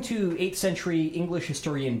 According to 8th century English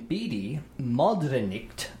historian Bede,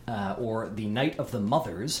 Modrenicht, or the Night of the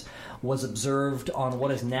Mothers, was observed on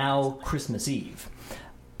what is now Christmas Eve.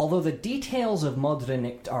 Although the details of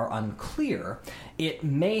Modrenicht are unclear, it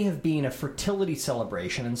may have been a fertility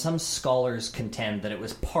celebration, and some scholars contend that it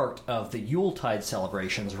was part of the Yuletide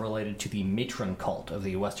celebrations related to the matron cult of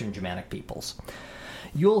the Western Germanic peoples.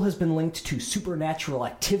 Yule has been linked to supernatural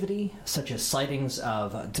activity, such as sightings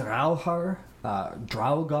of Draugar, I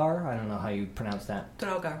don't know how you pronounce that.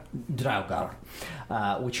 Draugar,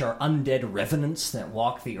 which are undead revenants that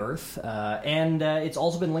walk the earth. And it's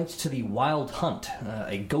also been linked to the Wild Hunt,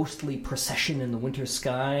 a ghostly procession in the winter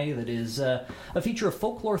sky that is a feature of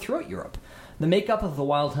folklore throughout Europe. The makeup of the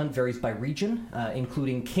Wild Hunt varies by region,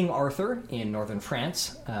 including King Arthur in northern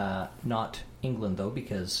France, not England, though,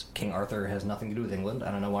 because King Arthur has nothing to do with England.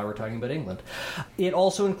 I don't know why we're talking about England. It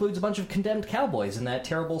also includes a bunch of condemned cowboys in that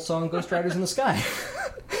terrible song Ghost Riders in the Sky.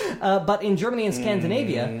 But in Germany and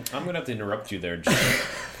Scandinavia... I'm going to have to interrupt you there, Jim.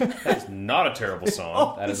 That is not a terrible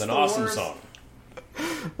song. That is an awesome song.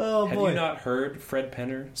 Oh, Have boy. you not heard Fred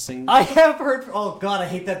Penner sing? I have heard... Oh, God, I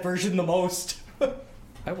hate that version the most.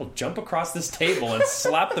 I will jump across this table and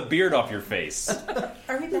slap the beard off your face.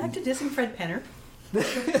 Are we back to dissing Fred Penner?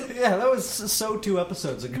 Yeah, that was so 2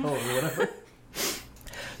 episodes ago or whatever.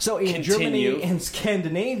 So in Germany and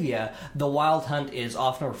Scandinavia, the Wild Hunt is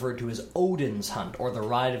often referred to as Odin's Hunt, or the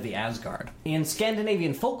Ride of the Asgard. In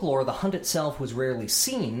Scandinavian folklore, the hunt itself was rarely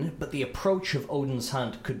seen, but the approach of Odin's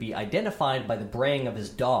Hunt could be identified by the braying of his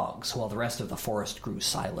dogs, while the rest of the forest grew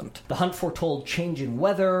silent. The hunt foretold change in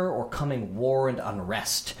weather or coming war and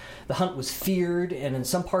unrest. The hunt was feared, and in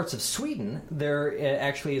some parts of Sweden, there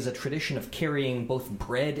actually is a tradition of carrying both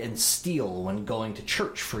bread and steel when going to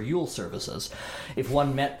church for Yule services. If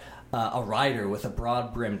one met a rider with a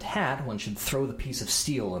broad-brimmed hat, one should throw the piece of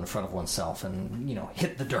steel in front of oneself and,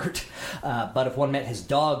 hit the dirt. But if one met his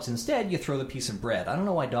dogs instead, you throw the piece of bread. I don't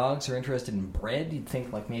know why dogs are interested in bread. You'd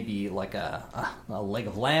think maybe a leg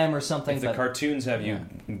of lamb or something. If the cartoons have you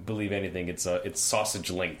believe anything, it's sausage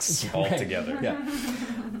links all together. Yeah.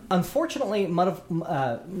 Unfortunately,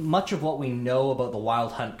 much of what we know about the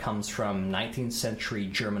Wild Hunt comes from 19th century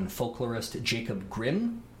German folklorist Jacob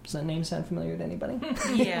Grimm. Does that name sound familiar to anybody?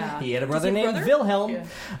 Yeah. He had a brother named Wilhelm. Yeah.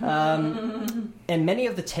 And many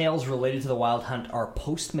of the tales related to the Wild Hunt are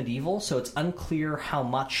post-medieval, so it's unclear how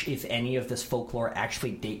much, if any, of this folklore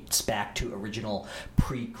actually dates back to original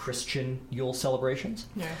pre-Christian Yule celebrations.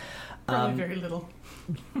 Yeah, probably very little.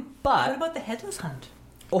 But what about the headless hunt?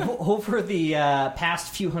 Over the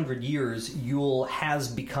past few hundred years, Yule has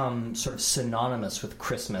become sort of synonymous with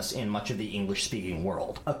Christmas in much of the English-speaking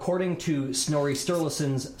world. According to Snorri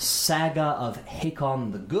Sturluson's Saga of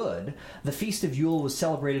Hakon the Good, the Feast of Yule was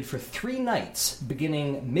celebrated for 3 nights,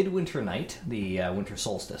 beginning Midwinter Night, the winter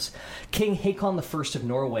solstice. King Hakon I of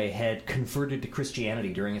Norway had converted to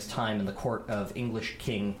Christianity during his time in the court of English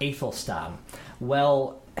King Aethelstan.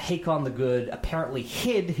 Well, Hakon the Good apparently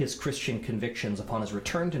hid his Christian convictions upon his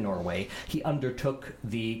return to Norway. He undertook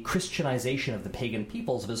the Christianization of the pagan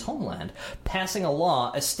peoples of his homeland, passing a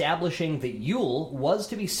law establishing that Yule was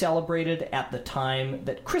to be celebrated at the time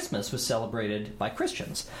that Christmas was celebrated by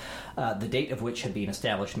Christians. the date of which had been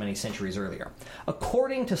established many centuries earlier.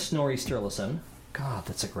 According to Snorri Sturluson, God,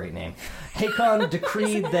 that's a great name, Hakon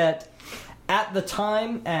decreed that at that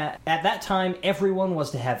time, everyone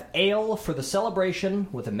was to have ale for the celebration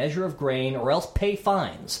with a measure of grain, or else pay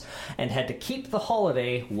fines, and had to keep the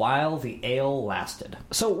holiday while the ale lasted.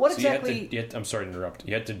 So what exactly... I'm sorry to interrupt.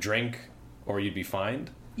 You had to drink, or you'd be fined?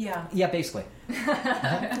 Yeah. Yeah, basically.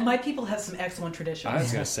 My people have some excellent traditions. I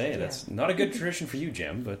was going to say, that's not a good tradition for you,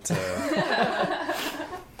 Jim, but...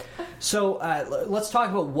 So let's talk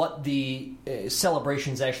about what the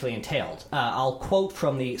celebrations actually entailed. I'll quote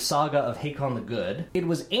from the Saga of Hakon the Good. It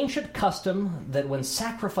was ancient custom that when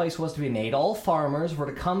sacrifice was to be made, all farmers were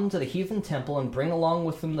to come to the heathen temple and bring along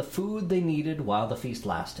with them the food they needed while the feast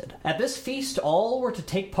lasted. At this feast, all were to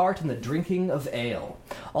take part in the drinking of ale.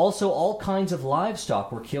 Also, all kinds of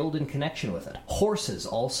livestock were killed in connection with it. Horses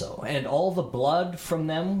also, and all the blood from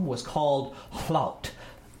them was called hlaut,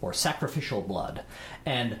 or sacrificial blood,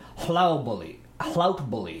 and hlautbuli,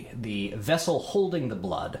 the vessel holding the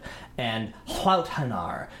blood, and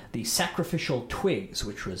hlauthanar, the sacrificial twigs,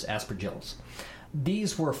 which was aspergills.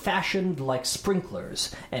 These were fashioned like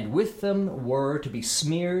sprinklers, and with them were to be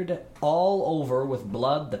smeared all over with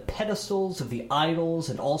blood the pedestals of the idols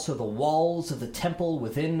and also the walls of the temple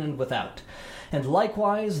within and without. And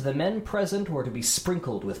likewise, the men present were to be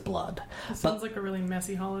sprinkled with blood. It sounds like a really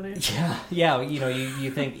messy holiday. Yeah. You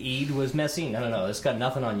think Eid was messy? No. It's got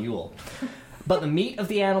nothing on Yule. But the meat of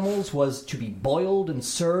the animals was to be boiled and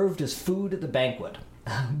served as food at the banquet.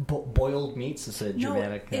 Boiled meats is a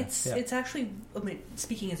Germanic. No, it's actually. I mean,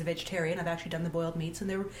 speaking as a vegetarian, I've actually done the boiled meats, and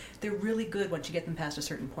they're really good once you get them past a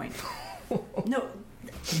certain point. No,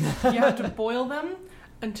 you have to boil them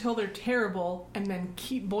until they're terrible, and then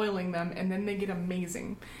keep boiling them, and then they get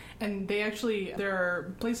amazing. And there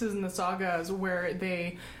are places in the sagas where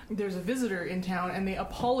there's a visitor in town, and they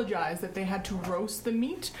apologize that they had to roast the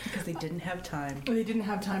meat because they didn't have time. They didn't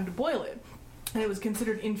have time to boil it. And it was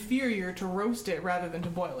considered inferior to roast it rather than to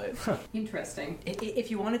boil it. Interesting.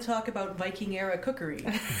 If you want to talk about Viking-era cookery,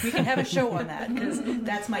 we can have a show on that, because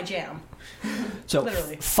that's my jam. So,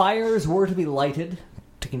 literally. Fires were to be lighted,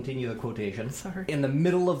 to continue the quotation, Sorry. in the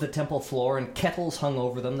middle of the temple floor, and kettles hung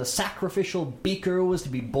over them. The sacrificial beaker was to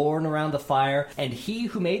be borne around the fire, and he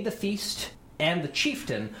who made the feast and the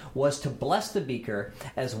chieftain was to bless the beaker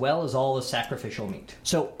as well as all the sacrificial meat.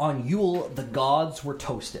 So on Yule, the gods were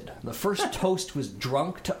toasted. The first toast was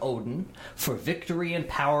drunk to Odin for victory and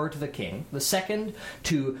power to the king. The second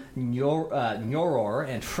to Njoror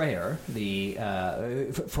and Freyr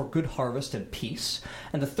for good harvest and peace.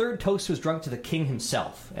 And the third toast was drunk to the king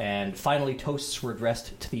himself. And finally, toasts were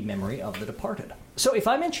addressed to the memory of the departed. So if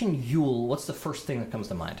I mention Yule, what's the first thing that comes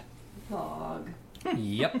to mind? Log.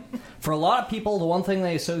 Yep. For a lot of people, the one thing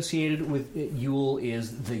they associated with Yule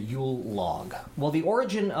is the Yule log. While the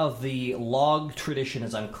origin of the log tradition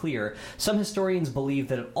is unclear, some historians believe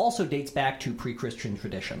that it also dates back to pre-Christian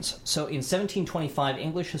traditions. So in 1725,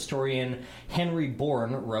 English historian Henry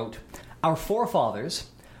Bourne wrote, "Our forefathers,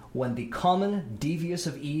 when the common devious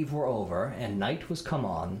of eve were over, and night was come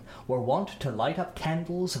on, were wont to light up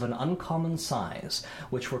candles of an uncommon size,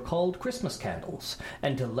 which were called Christmas candles,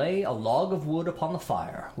 and to lay a log of wood upon the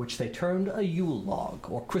fire, which they termed a Yule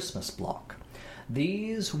log, or Christmas block.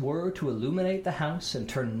 These were to illuminate the house and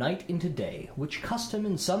turn night into day, which custom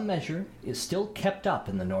in some measure is still kept up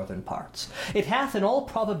in the northern parts. It hath in all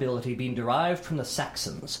probability been derived from the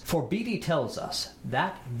Saxons, for Bede tells us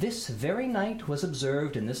that this very night was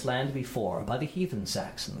observed in this land before by the heathen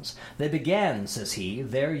Saxons. They began, says he,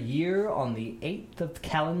 their year on the 8th of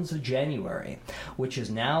calends of January, which is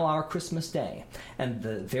now our Christmas day, and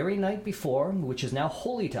the very night before, which is now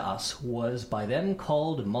holy to us, was by them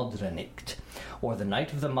called Modrenicht, or the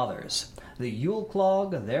Night of the Mothers. The Yule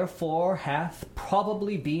clog, therefore, hath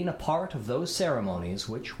probably been a part of those ceremonies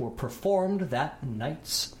which were performed that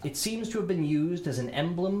nights. It seems to have been used as an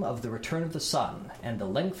emblem of the return of the sun and the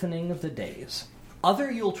lengthening of the days."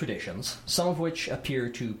 Other Yule traditions, some of which appear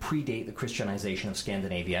to predate the Christianization of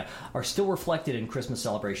Scandinavia, are still reflected in Christmas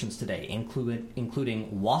celebrations today,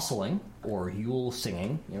 including wassailing, or Yule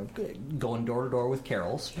singing, going door to door with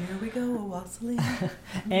carols. Here we go, wassailing.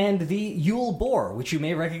 And the Yule boar, which you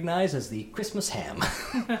may recognize as the Christmas ham.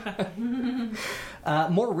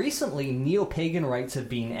 More recently, neo-pagan rites have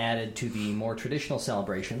been added to the more traditional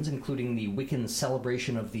celebrations, including the Wiccan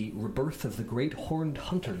celebration of the rebirth of the great horned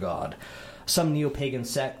hunter god. Some neo-pagan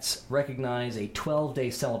sects recognize a 12-day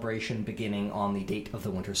celebration beginning on the date of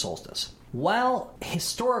the winter solstice. While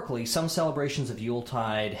historically some celebrations of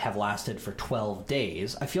Yuletide have lasted for 12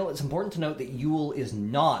 days, I feel it's important to note that Yule is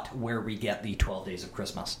not where we get the 12 days of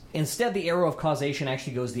Christmas. Instead, the arrow of causation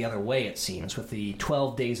actually goes the other way, it seems, with the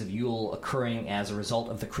 12 days of Yule occurring as a result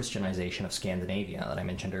of the Christianization of Scandinavia that I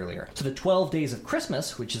mentioned earlier. So the 12 days of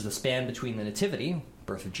Christmas, which is the span between the Nativity,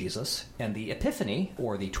 birth of Jesus, and the Epiphany,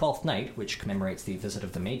 or the 12th night, which commemorates the visit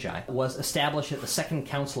of the Magi, was established at the Second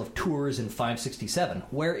Council of Tours in 567,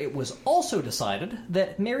 where it was also decided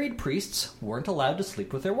that married priests weren't allowed to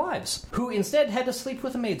sleep with their wives, who instead had to sleep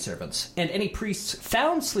with the maidservants, and any priests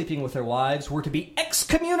found sleeping with their wives were to be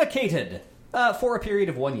excommunicated for a period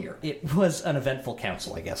of 1 year. It was an eventful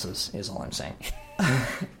council, I guess, is all I'm saying.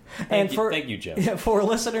 Thank you, Jim. For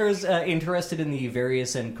listeners interested in the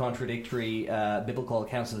various and contradictory biblical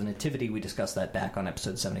accounts of the Nativity, we discussed that back on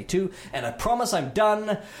episode 72. And I promise I'm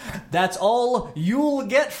done. That's all you'll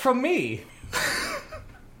get from me.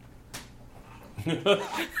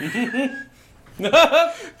 I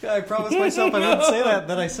promised myself I wouldn't say that,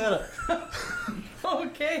 then I said it.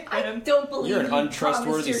 Okay. I don't believe You're an you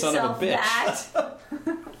untrustworthy promised son of a yourself bitch. that.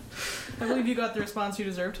 I believe you got the response you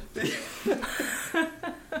deserved.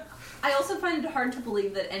 I also find it hard to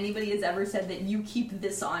believe that anybody has ever said that you keep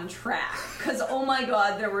this on track. Because, oh my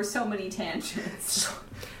god, there were so many tangents.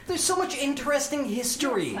 There's so much interesting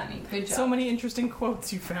history. Yes, honey, good job. So many interesting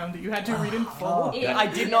quotes you found that you had to read in full. I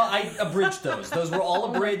did not. I abridged those. Those were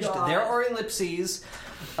all abridged. God. There are ellipses.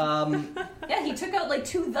 Yeah, he took out like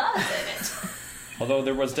 2 thes in it. Although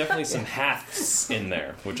there was definitely some haths in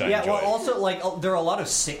there, which I Yeah, enjoyed. well, also, like, there are a lot of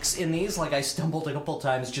 6 in these. Like, I stumbled a couple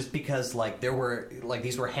times just because, like, there were, like,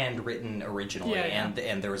 these were handwritten originally, Yeah.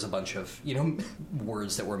 and there was a bunch of, you know,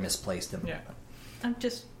 words that were misplaced in them. Yeah. I'm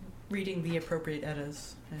just reading the appropriate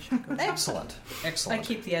eddas as you go. Excellent. I Excellent.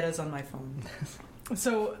 keep the eddas on my phone.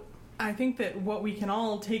 So I think that what we can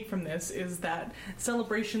all take from this is that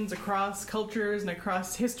celebrations across cultures and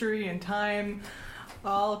across history and time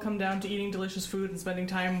all come down to eating delicious food and spending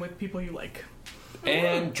time with people you like.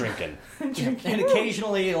 And drinking. And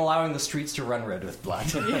occasionally allowing the streets to run red with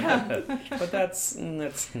blood. Yeah. But that's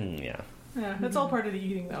yeah. Yeah, that's all part of the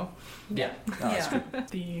eating, though. Yeah. That's true.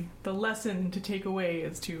 The lesson to take away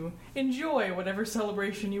is to enjoy whatever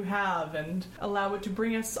celebration you have and allow it to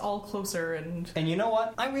bring us all closer. And And you know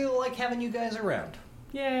what? I really like having you guys around.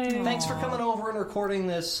 yay! Thanks for coming over and recording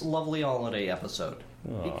this lovely holiday episode.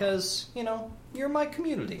 Aw. Because, you know, you're my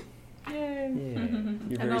community. Yay! Yeah. You're And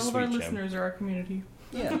very all of sweet, our Jim. listeners are our community.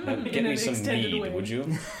 Yeah. Get In me an some extended mead, way. would you?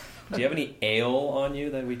 Do you have any ale on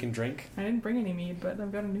you that we can drink? I didn't bring any mead, but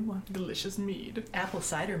I've got a new one. Delicious mead. Apple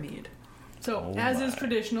cider mead. So, Oh as is my.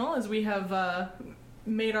 traditional, as we have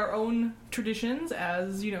made our own traditions,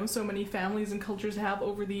 as you know, so many families and cultures have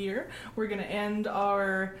over the year, we're going to end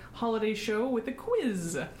our holiday show with a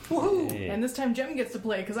quiz. Woohoo! Hey. And this time Jem gets to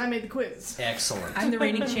play because I made the quiz. Excellent. I'm the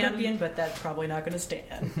reigning champion, but that's probably not going to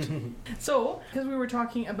stand. So, because we were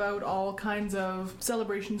talking about all kinds of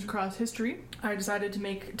celebrations across history, I decided to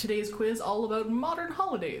make today's quiz all about modern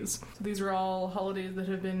holidays. So these are all holidays that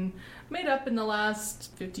have been made up in the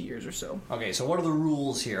last 50 years or so. Okay, so what are the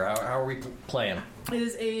rules here? How are we playing? It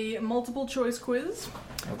is a multiple choice quiz.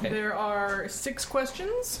 Okay. There are 6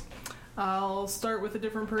 questions. I'll start with a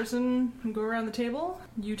different person and go around the table.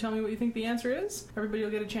 You tell me what you think the answer is. Everybody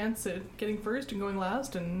will get a chance at getting first and going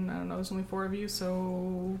last, and I don't know, there's only 4 of you,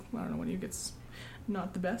 so I don't know when you gets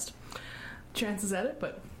not the best chances at it,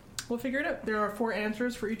 but we'll figure it out. There are 4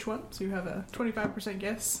 answers for each one, so you have a 25%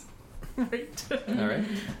 guess. Right. All right.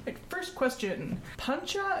 Right, first question.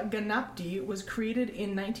 Pancha Ganapti was created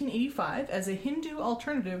in 1985 as a Hindu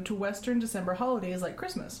alternative to Western December holidays like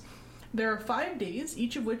Christmas. There are 5 days,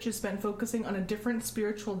 each of which is spent focusing on a different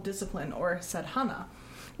spiritual discipline, or sadhana.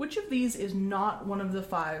 Which of these is not one of the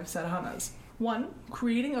 5 sadhanas? 1.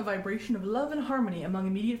 Creating a vibration of love and harmony among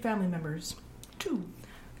immediate family members. 2.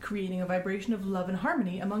 Creating a vibration of love and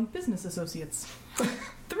harmony among business associates.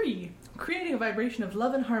 3. Creating a vibration of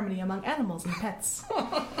love and harmony among animals and pets.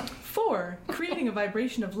 4. Creating a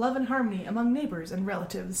vibration of love and harmony among neighbors and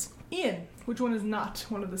relatives. Ian, which one is not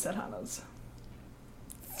one of the sadhanas?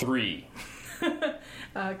 3.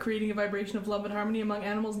 Creating a vibration of love and harmony among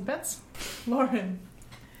animals and pets. Lauren,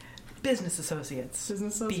 Business associates.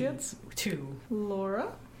 business associates. 2.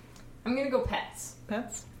 Laura, I'm gonna go pets.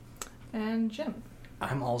 pets. And Jem.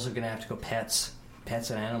 I'm also going to have to go pets. Pets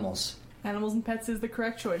and animals. Animals and pets is the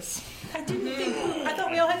correct choice. I didn't think. I thought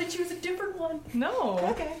we all had to choose a different one. No.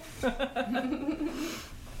 Okay.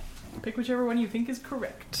 Pick whichever one you think is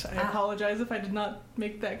correct. I apologize if I did not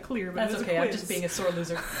make that clear, but That's it is okay. a I'm quiz. just being a sore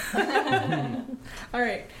loser. All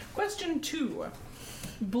right. Question 2.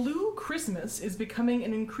 Blue Christmas is becoming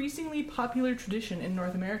an increasingly popular tradition in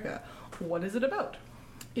North America. What is it about?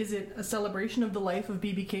 Is it a celebration of the life of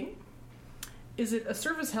B.B. King? Is it a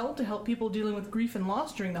service held to help people dealing with grief and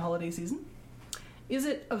loss during the holiday season? Is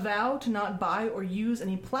it a vow to not buy or use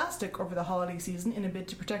any plastic over the holiday season in a bid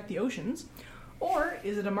to protect the oceans? Or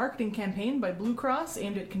is it a marketing campaign by Blue Cross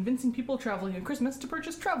aimed at convincing people traveling at Christmas to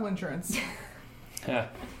purchase travel insurance?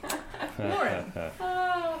 Lauren.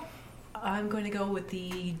 I'm going to go with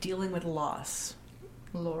the dealing with loss.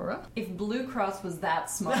 Laura. If Blue Cross was that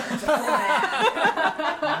smart, I'll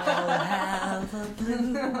have a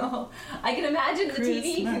blue. I can imagine the TV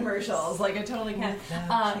Christmas. commercials. Like I totally can.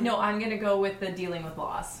 No, I'm gonna go with the dealing with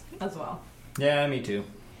loss as well. Yeah, me too.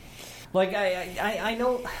 Like, I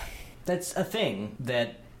know that's a thing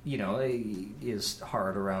that, you know, is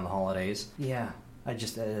hard around the holidays. Yeah,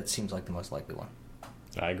 it seems like the most likely one.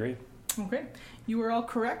 I agree. Okay. You were all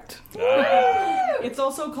correct. It's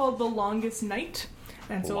also called the Longest Night.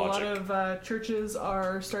 And so Logic. a lot of churches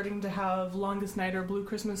are starting to have Longest Night or Blue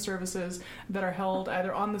Christmas services that are held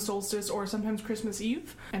either on the solstice or sometimes Christmas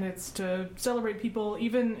Eve. And it's to celebrate people,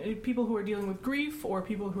 even people who are dealing with grief or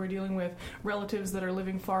people who are dealing with relatives that are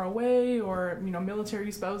living far away or, you know,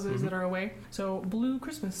 military spouses that are away. So Blue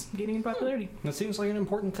Christmas gaining in popularity. That seems like an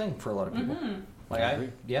important thing for a lot of people. Like, I agree.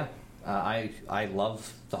 I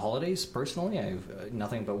love the holidays personally. I have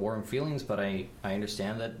nothing but warm feelings, but I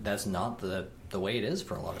understand that that's not the way it is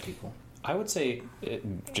for a lot of people. I would say,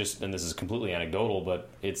 and this is completely anecdotal, but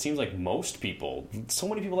it seems like most people, so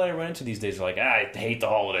many people that I run into these days are like, I hate the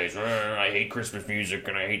holidays, I hate Christmas music,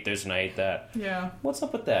 and I hate this and I hate that. Yeah. What's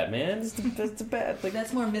up with that, man? That's bad. Like,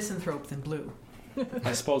 That's more misanthrope than blue.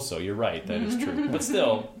 I suppose so. You're right. That is true. But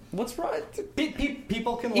still, what's right?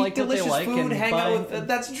 People can Eat like what they delicious like food, and hang buy, out with.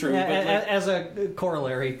 That's true. Yeah, but like, as a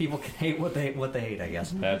corollary, people can hate what they hate, I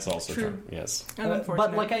guess. that's also True. true. Yes. And But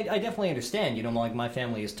unfortunate. like I definitely understand, you know, like my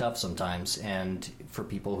family is tough sometimes, and for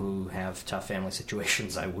people who have tough family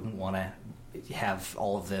situations, I wouldn't want to have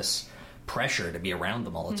all of this pressure to be around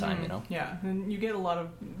them all the time, you know. Yeah, and you get a lot of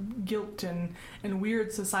guilt and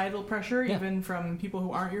weird societal pressure, Yeah. even from people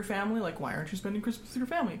who aren't your family. Like, why aren't you spending Christmas with your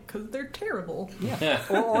family? Because they're terrible. Yeah.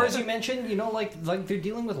 or as you mentioned, you know, like they're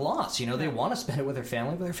dealing with loss. You know, they want to spend it with their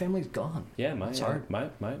family, but their family's gone. Yeah, It's hard.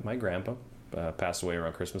 my grandpa passed away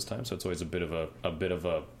around Christmas time, so it's always a bit of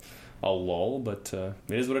a lull. But it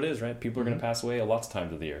is what it is, right? People are going to pass away lots of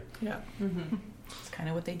times of the year. Yeah. It's kind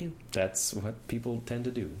of what they do. That's what people tend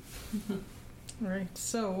to do. All right.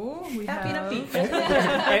 So we Happy have.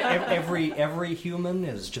 and upbeat. every human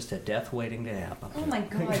is just a death waiting to happen. Oh my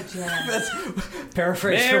god, Jen.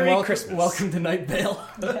 Paraphrase Merry from Christmas. Welcome to Night Vale.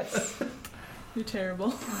 You're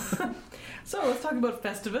terrible. So let's talk about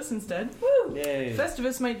Festivus instead. Yay.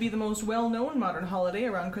 Festivus might be the most well-known modern holiday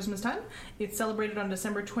around Christmas time. It's celebrated on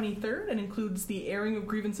December 23rd and includes the airing of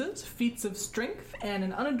grievances, feats of strength, and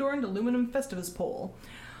an unadorned aluminum Festivus pole.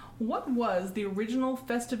 What was the original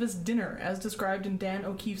Festivus dinner as described in Dan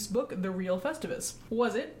O'Keefe's book, The Real Festivus?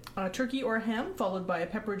 Was it a turkey or ham followed by a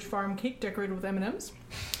Pepperidge Farm cake decorated with M&Ms?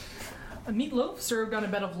 A meatloaf served on a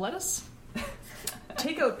bed of lettuce?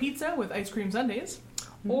 Takeout pizza with ice cream sundaes?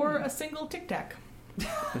 Or a single Tic Tac?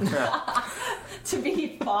 To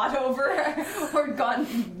be fought over or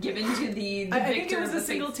given to the I think victor it was of a the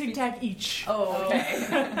single fake- Tic Tac each. Oh,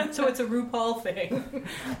 okay. So it's a RuPaul thing.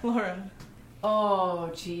 Laura.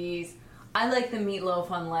 Oh, jeez. I like the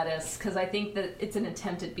meatloaf on lettuce because I think that it's an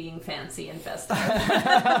attempt at being fancy and festive.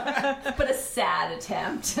 But a sad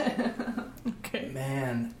attempt. Okay.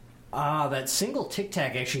 Man, that single Tic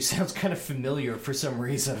Tac actually sounds kind of familiar for some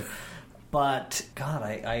reason. But, God,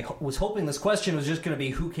 I was hoping this question was just going to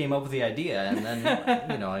be who came up with the idea, and then,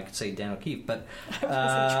 you know, I could say Dan O'Keefe, but...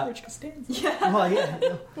 George Costanza. Well, yeah.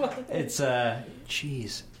 It's,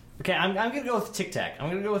 jeez. Okay, I'm going to go with Tic Tac. I'm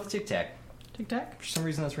going to go with Tic Tac. Tic Tac. For some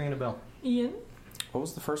reason, that's ringing a bell. Ian. What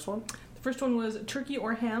was the first one? The first one was turkey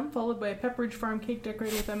or ham, followed by a Pepperidge Farm cake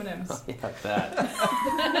decorated with M&Ms. Yeah, that.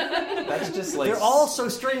 That's just like... They're all so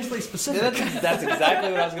strangely specific. That's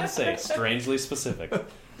exactly what I was going to say. Strangely specific.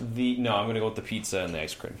 No, I'm going to go with the pizza and the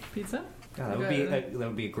ice cream. Pizza. God, that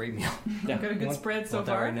would be a great meal. Yeah. Got a good spread so Want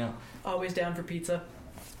that far. right now. Always down for pizza.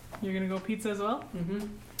 You're gonna go pizza as well. Mm-hmm.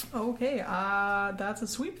 Okay. That's a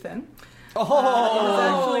sweep then. Oh! It's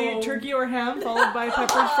actually turkey or ham, followed by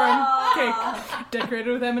Pepperidge Farm cake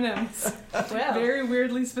decorated with M&Ms. Wow. Very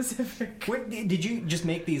weirdly specific. Wait, did you just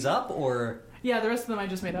make these up, or... Yeah, the rest of them I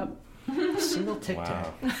just made up. Single tic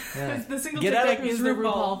tac. Wow. Yeah. The single Get tic out tac of is the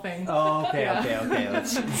RuPaul. RuPaul thing. Oh, okay, Yeah. okay.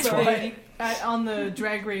 That's So why. on the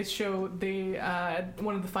Drag Race show, they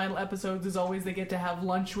one of the final episodes is always they get to have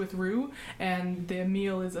lunch with Rue, and the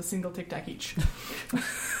meal is a single tic tac each.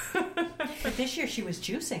 But this year she was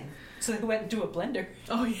juicing, so they went into a blender.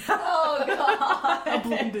 Oh yeah, Oh god. a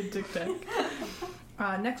blended tic tac.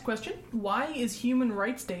 Next question: why is Human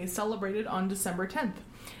Rights Day celebrated on December 10th?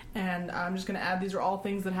 And I'm just going to add these are all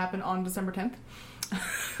things that happen on December 10th.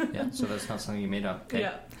 Yeah, so that's not something you made up. Okay.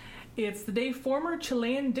 Yeah. It's the day former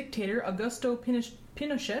Chilean dictator Augusto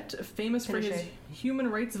Pinochet, famous for his Pinochet. human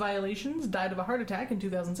rights violations, died of a heart attack in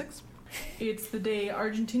 2006. It's the day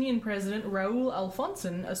Argentinian President Raúl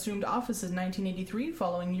Alfonsín assumed office in 1983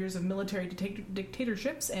 following years of military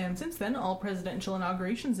dictatorships, and since then all presidential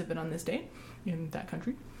inaugurations have been on this day in that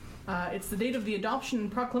country. It's the date of the adoption and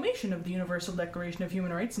proclamation of the Universal Declaration of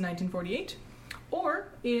Human Rights in 1948. Or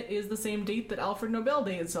it is the same date that Alfred Nobel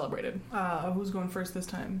Day is celebrated. Who's going first this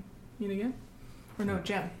time? You again? Or no,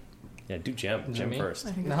 Jem. Yeah, do Jam. Jam Me? first.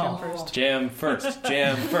 I think it's No. Jem first.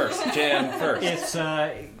 Jam first. Jam first. Jam first. It's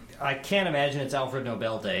I can't imagine it's Alfred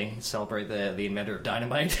Nobel Day. Celebrate the inventor of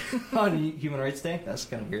dynamite on Human Rights Day. That's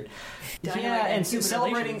kind of weird. Dynamite yeah, and and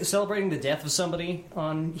human relations. celebrating the death of somebody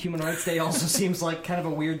on Human Rights Day also seems like kind of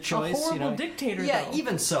a weird choice. A horrible you know? dictator, Yeah, though.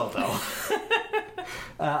 even so though.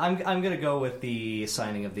 I'm going to go with the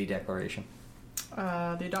signing of the Declaration.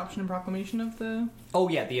 The adoption and proclamation of the... Oh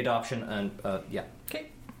yeah, the adoption and yeah. Okay.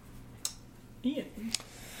 Ian.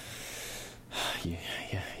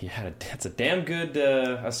 You had a. That's a damn good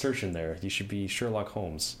assertion there. You should be Sherlock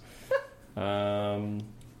Holmes. Yeah,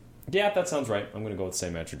 that sounds right. I'm going to go with the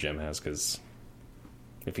same answer Jem has, because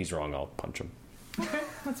if he's wrong, I'll punch him. Okay,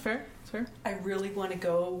 that's fair. That's fair. I really want to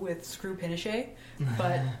go with Screw Pinochet,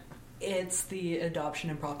 but it's the adoption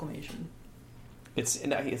and proclamation. It's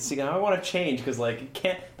I want to change because like it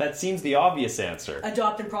can't. That seems the obvious answer.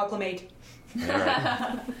 Adopt and proclamate. All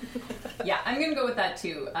right. Yeah, I'm going to go with that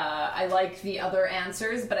too. I like the other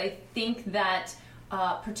answers, but I think that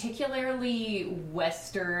particularly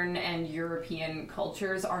Western and European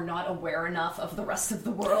cultures are not aware enough of the rest of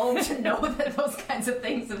the world to know that those kinds of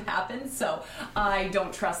things have happened, so I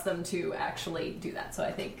don't trust them to actually do that. So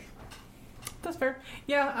I think... That's fair.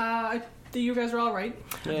 Yeah, you guys are all right.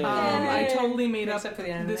 Yay. I totally made up Except for the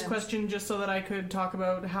this M&Ms. question just so that I could talk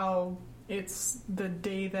about how it's the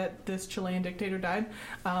day that this Chilean dictator died,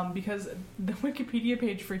 because the Wikipedia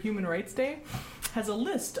page for Human Rights Day has a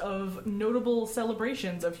list of notable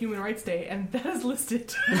celebrations of Human Rights Day, and that is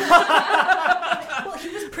listed. Well, he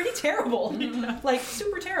was pretty terrible. Like,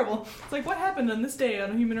 super terrible. It's like, what happened on this day,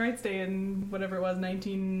 on Human Rights Day in whatever it was,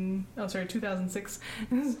 2006?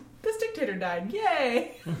 This dictator died.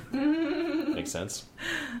 Yay! Makes sense.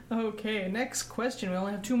 Okay, next question. We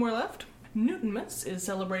only have two more left. Newtonmas is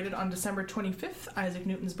celebrated on December 25th, Isaac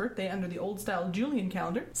Newton's birthday, under the old-style Julian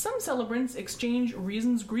calendar. Some celebrants exchange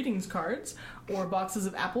reasons greetings cards or boxes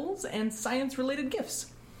of apples and science-related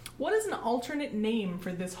gifts. What is an alternate name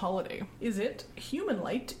for this holiday? Is it Human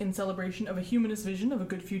Light, in celebration of a humanist vision of a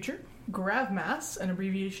good future? Gravmass, an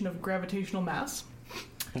abbreviation of gravitational mass?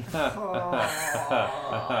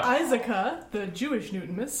 Isaaca, the Jewish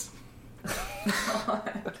Newtonmas?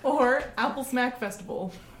 Or Apple Smack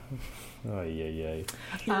Festival? Oh yeah.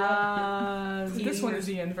 This one is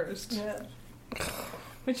Ian first. Yeah.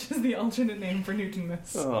 Which is the alternate name for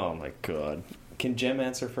Newtonmas. Oh my god. Can Jem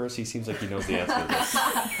answer first? He seems like he knows the answer to this.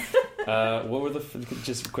 What were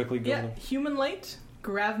just quickly go Yeah, them? Human Light,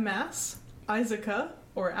 Gravmass, Isaaca,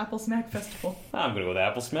 or Apple Smack Festival. I'm gonna go with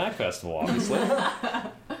Apple Smack Festival, obviously.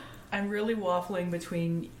 I'm really waffling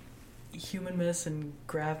between Humanmas and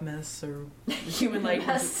Gravmas, or Human Light.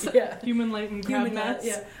 Humanmas. Yeah. Human Light and Human Gravmass.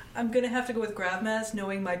 Yeah. I'm going to have to go with Gravmas,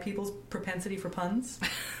 knowing my people's propensity for puns.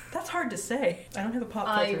 That's hard to say. I don't have a pop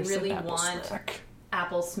I filter. so- really Apple want Smack.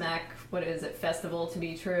 Apple Smack, what is it, festival to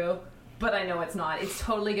be true, but I know it's not. It's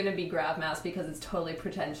totally going to be Gravmass because it's totally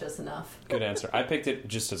pretentious enough. Good answer. I picked it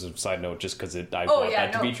just as a side note, just because I Oh want yeah,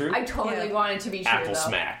 that to be true. I totally Yeah. want it to be true. Apple though.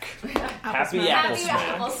 Smack. Apple Happy Smack. Apple Happy Smack.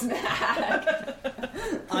 Apple Smack.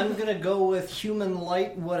 I'm gonna go with Human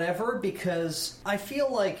Light, whatever, because I feel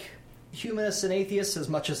like humanists and atheists, as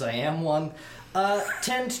much as I am one,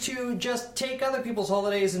 tend to just take other people's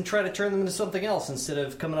holidays and try to turn them into something else instead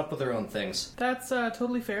of coming up with their own things. That's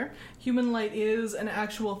totally fair. Human Light is an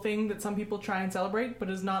actual thing that some people try and celebrate, but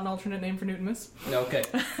is not an alternate name for Newtonmas. Okay.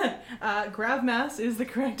 Gravmass is the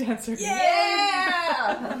correct answer.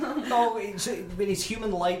 Yeah. Oh, but is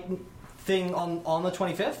Human Light thing on the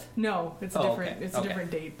 25th? No, it's a Oh, different. okay. It's a Okay.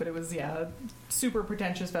 different date, but it was a super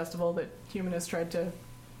pretentious festival that humanists tried to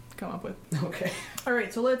come up with. Okay. All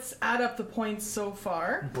right, so let's add up the points so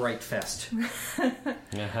far. Bright Fest.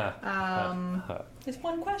 There's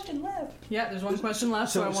one question left. Yeah, there's one question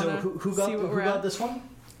left, so I want to who see what we're got at. this one?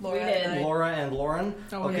 Laura We did. and I. Laura and Lauren.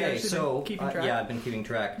 Oh, yeah, okay, actually so been keeping track. yeah, I've been keeping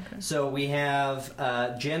track. Okay. So we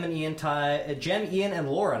have Jem and Ian Jem, Ian, and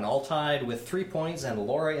Lauren all tied with 3 points, and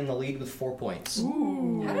Laura in the lead with 4 points.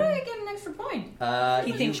 Ooh. How did I get an extra point?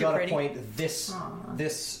 He You thinks you're got a pretty. point this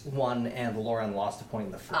one, and Lauren lost a point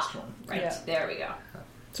in the first one. Right, Yeah. there we go.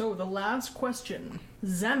 So the last question.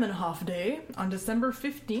 Zamenhof Day on December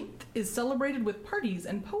 15th is celebrated with parties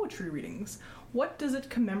and poetry readings. What does it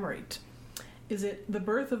commemorate? Is it the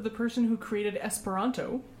birth of the person who created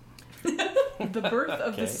Esperanto? The birth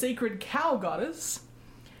of the Okay. sacred cow goddess?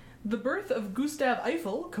 The birth of Gustav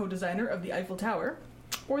Eiffel, co-designer of the Eiffel Tower?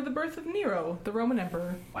 Or the birth of Nero, the Roman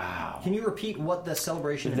emperor? Wow. Can you repeat what the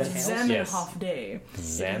celebration That's- entails? Zamenhof Day. It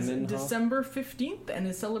Zamenhof? is December 15th and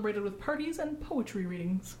is celebrated with parties and poetry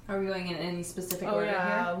readings. Are we going in any specific Oh order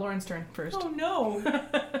yeah, here? Lauren's turn first. Oh no!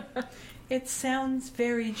 It sounds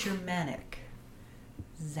very Germanic.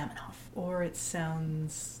 Zamenhof. Or it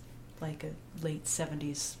sounds like a late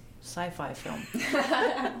 70s sci-fi film.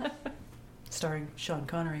 Starring Sean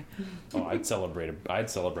Connery. Oh, I'd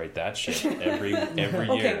celebrate that shit every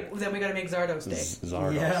Okay, year. then we gotta make Zardos Day.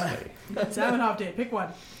 Zardos Yeah. Day. Zamenhof Day, pick one.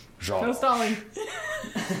 No Zardos. stalling.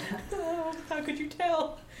 Oh, how could you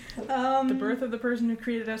tell? The birth of the person who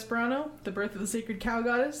created Esperanto, the birth of the sacred cow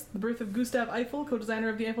goddess, the birth of Gustav Eiffel, co-designer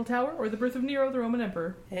of the Eiffel Tower, or the birth of Nero, the Roman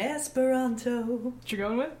emperor. Esperanto. What you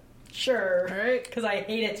going with? Sure. All right. Because I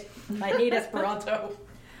hate it. I hate Esperanto.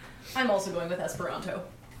 I'm also going with Esperanto.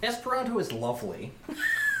 Esperanto is lovely.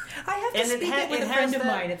 I have to And it speak ha- it with it a has friend of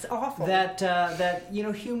that- mine. It's awful. That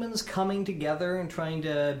humans coming together and trying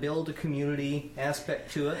to build a community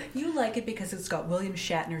aspect to it. You like it because it's got William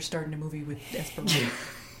Shatner starring a movie with Esperanto.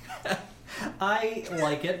 I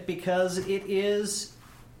like it because it is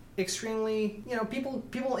extremely,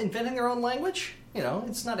 people inventing their own language.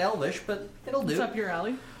 It's not Elvish, but it'll What's do. up your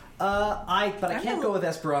alley? I can't go with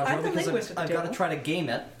Esperanto I'm the because linguist at the I've got to table. try to game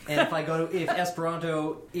it. And if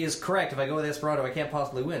Esperanto is correct, if I go with Esperanto, I can't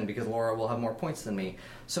possibly win because Laura will have more points than me.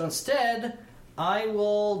 So instead, I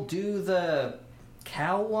will do the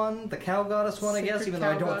cow one, the cow goddess one, I guess. Sacred Even though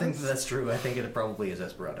I cow don't think goddess. that that's true. I think it probably is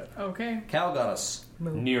Esperanto. Okay. Cow goddess.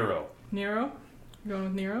 Nero. Nero. You're going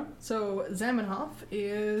with Nero. So Zamenhof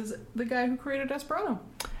is the guy who created Esperanto.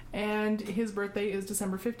 And his birthday is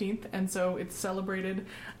December 15th, and so it's celebrated.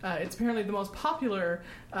 It's apparently the most popular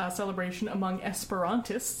celebration among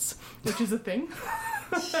Esperantists, which is a thing.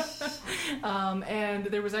 And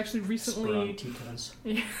there was actually recently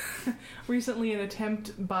an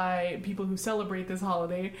attempt by people who celebrate this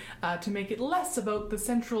holiday to make it less about the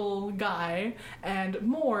central guy and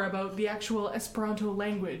more about the actual Esperanto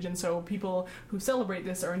language. And so people who celebrate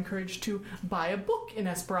this are encouraged to buy a book in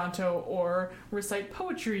Esperanto or recite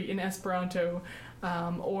poetry in Esperanto.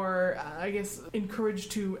 Or I guess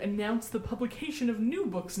encouraged to announce the publication of new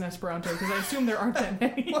books in Esperanto, because I assume there aren't that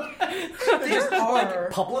many. There are.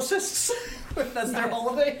 Publicists? That's their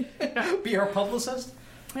holiday? Be our publicist?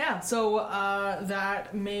 Yeah, so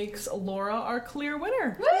that makes Laura our clear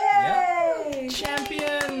winner. Yay!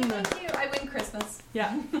 Champion! Thank you. I win Christmas.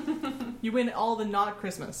 Yeah. You win all the not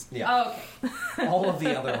Christmas. Yeah. Oh, okay. All of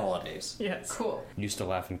the other holidays. Yes. Cool. Used to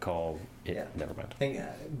laugh and call it. Yeah. Never mind. I think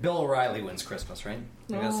Bill O'Reilly wins Christmas, right? I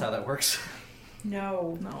think that's how that works.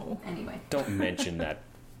 No. No. Anyway. Don't mention that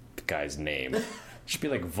guy's name. It should be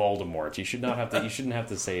like Voldemort. You should not have to. You shouldn't have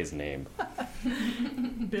to say his name.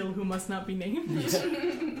 Bill, who must not be named.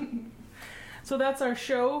 So that's our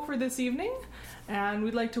show for this evening, and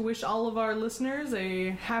we'd like to wish all of our listeners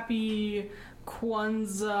a happy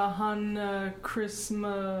Kwanzaa, Hanukkah,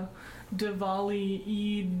 Christmas, Diwali,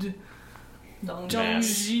 Eid,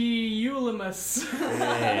 Dongji, Yulemus.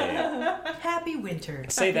 Hey. Happy winter.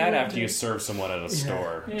 Say that after you serve someone at a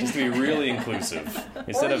store, just to be really inclusive.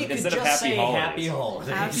 Instead Or of you could instead of just happy say holidays. Happy holidays.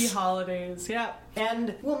 Happy holidays. Yeah.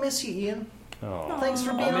 And we'll miss you, Ian. Oh. Thanks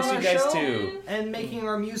for being I'll miss on you our guys show too. and making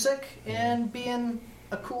our music and being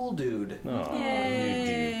a cool dude. Oh,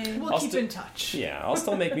 Yay. you do. We'll I'll keep sti- in touch. Yeah, I'll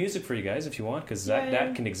still make music for you guys if you want, because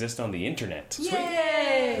that can exist on the internet.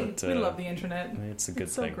 Yay! But, We love the internet. It's a good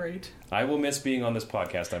It's so thing. great. I will miss being on this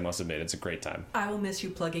podcast. I must admit, it's a great time. I will miss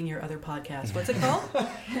you plugging your other podcast. What's it called?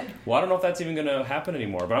 Well, I don't know if that's even going to happen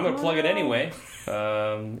anymore, but I'm going to plug it anyway.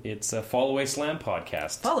 It's a Fall Away Slam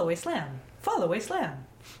podcast. Fall Away Slam. Fall Away Slam.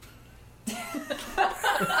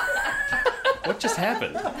 What just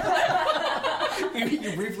happened?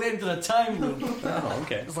 You briefly into the time loop. Oh,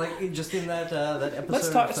 okay. It's like just in that episode. Let's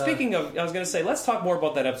talk. Speaking of, I was going to say, let's talk more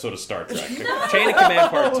about that episode of Star Trek, Chain of Command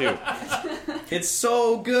Part 2. It's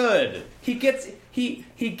so good. He gives the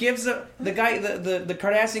guy the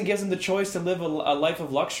Cardassian gives him the choice to live a life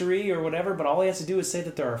of luxury or whatever, but all he has to do is say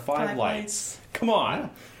that there are 5 lights. Come on.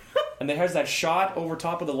 And then there's that shot over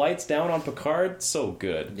top of the lights down on Picard. So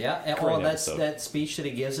good. Yeah, and Great that's episode. that speech that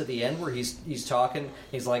he gives at the end where he's talking.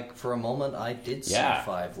 He's like, for a moment, I did see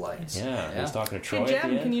 5 lights. Yeah, he's talking to Troy Hey, at the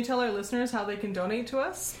Jem, end. can you tell our listeners how they can donate to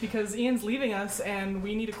us? Because Ian's leaving us and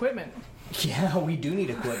we need equipment. Yeah, we do need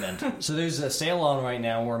equipment. So there's a sale on right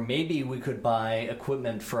now where maybe we could buy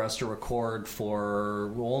equipment for us to record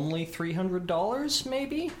for only $300,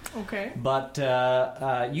 maybe. Okay. But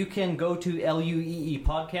you can go to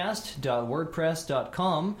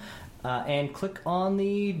lueepodcast.wordpress.com and click on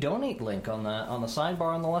the donate link on the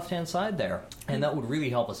sidebar on the left-hand side there, and that would really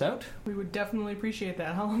help us out. We would definitely appreciate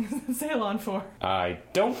that. How long is the sale on for? I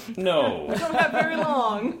don't know. We don't have very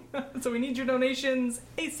long. So we need your donations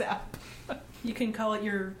ASAP. You can call it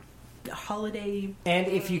your holiday. And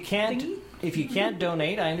if you can't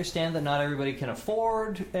donate, I understand that not everybody can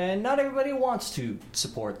afford, and not everybody wants to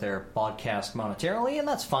support their podcast monetarily, and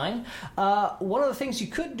that's fine. One of the things you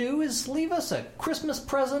could do is leave us a Christmas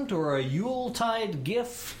present or a Yuletide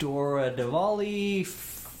gift or a Diwali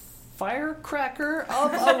firecracker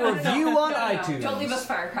of a review on iTunes. Don't leave us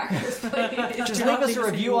firecrackers, please. Just leave us a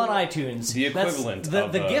review on iTunes. The equivalent That's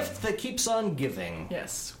of the gift that keeps on giving.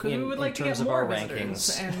 Yes, because we In would like to terms get of more our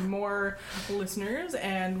visitors rankings. and more listeners,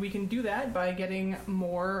 and we can do that by getting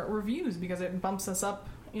more reviews because it bumps us up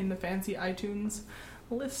in the fancy iTunes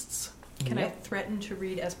lists. Can I threaten to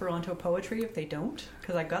read Esperanto poetry if they don't?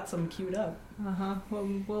 Because I got some queued up.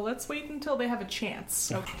 Well, let's wait until they have a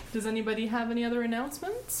chance. Okay. Does anybody have any other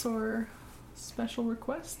announcements or special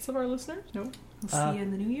requests of our listeners? No. We'll see you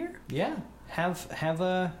in the new year. Yeah, have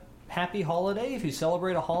a happy holiday if you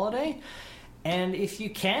celebrate a holiday. And if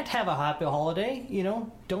you can't have a happy holiday,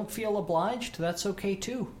 don't feel obliged. That's okay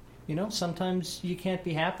too. Sometimes you can't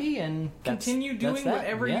be happy, and Continue doing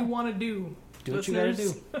whatever Yeah. you want to do. Do what you gotta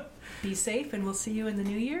do. Be safe, and we'll see you in the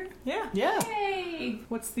new year. Yeah. Yeah. Yay!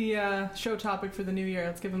 What's the show topic for the new year?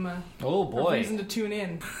 Let's give them a Oh boy. reason to tune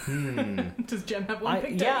in. Does Jem have one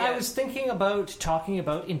picked Yeah, out yet? I was thinking about talking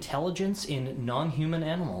about intelligence in non-human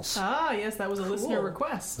animals. Ah, yes, that was a listener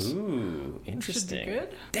request. Ooh, Should interesting. be good.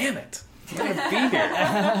 Damn it. I'm going to be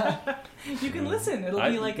here. You can listen. It'll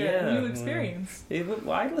be like a new experience.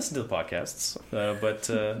 I listen to the podcasts, but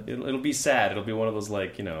it'll be sad. It'll be one of those,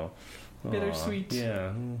 Bittersweet.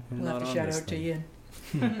 Yeah. We'll have to shout out to Ian.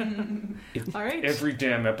 All right. Every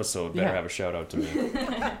damn episode better Yeah. have a shout out to me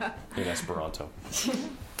in Esperanto.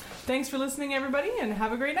 Thanks for listening, everybody, and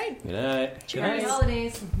have a great night. Good night. Happy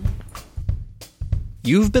holidays.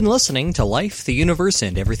 You've been listening to Life, the Universe,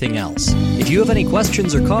 and Everything Else. If you have any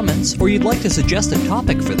questions or comments, or you'd like to suggest a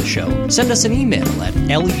topic for the show, send us an email at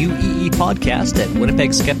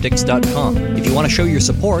lueepodcast@winnipegskeptics.com. If you want to show your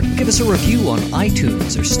support, give us a review on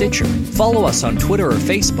iTunes or Stitcher, follow us on Twitter or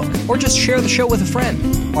Facebook, or just share the show with a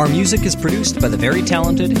friend. Our music is produced by the very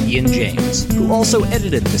talented Ian James, who also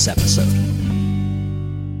edited this episode.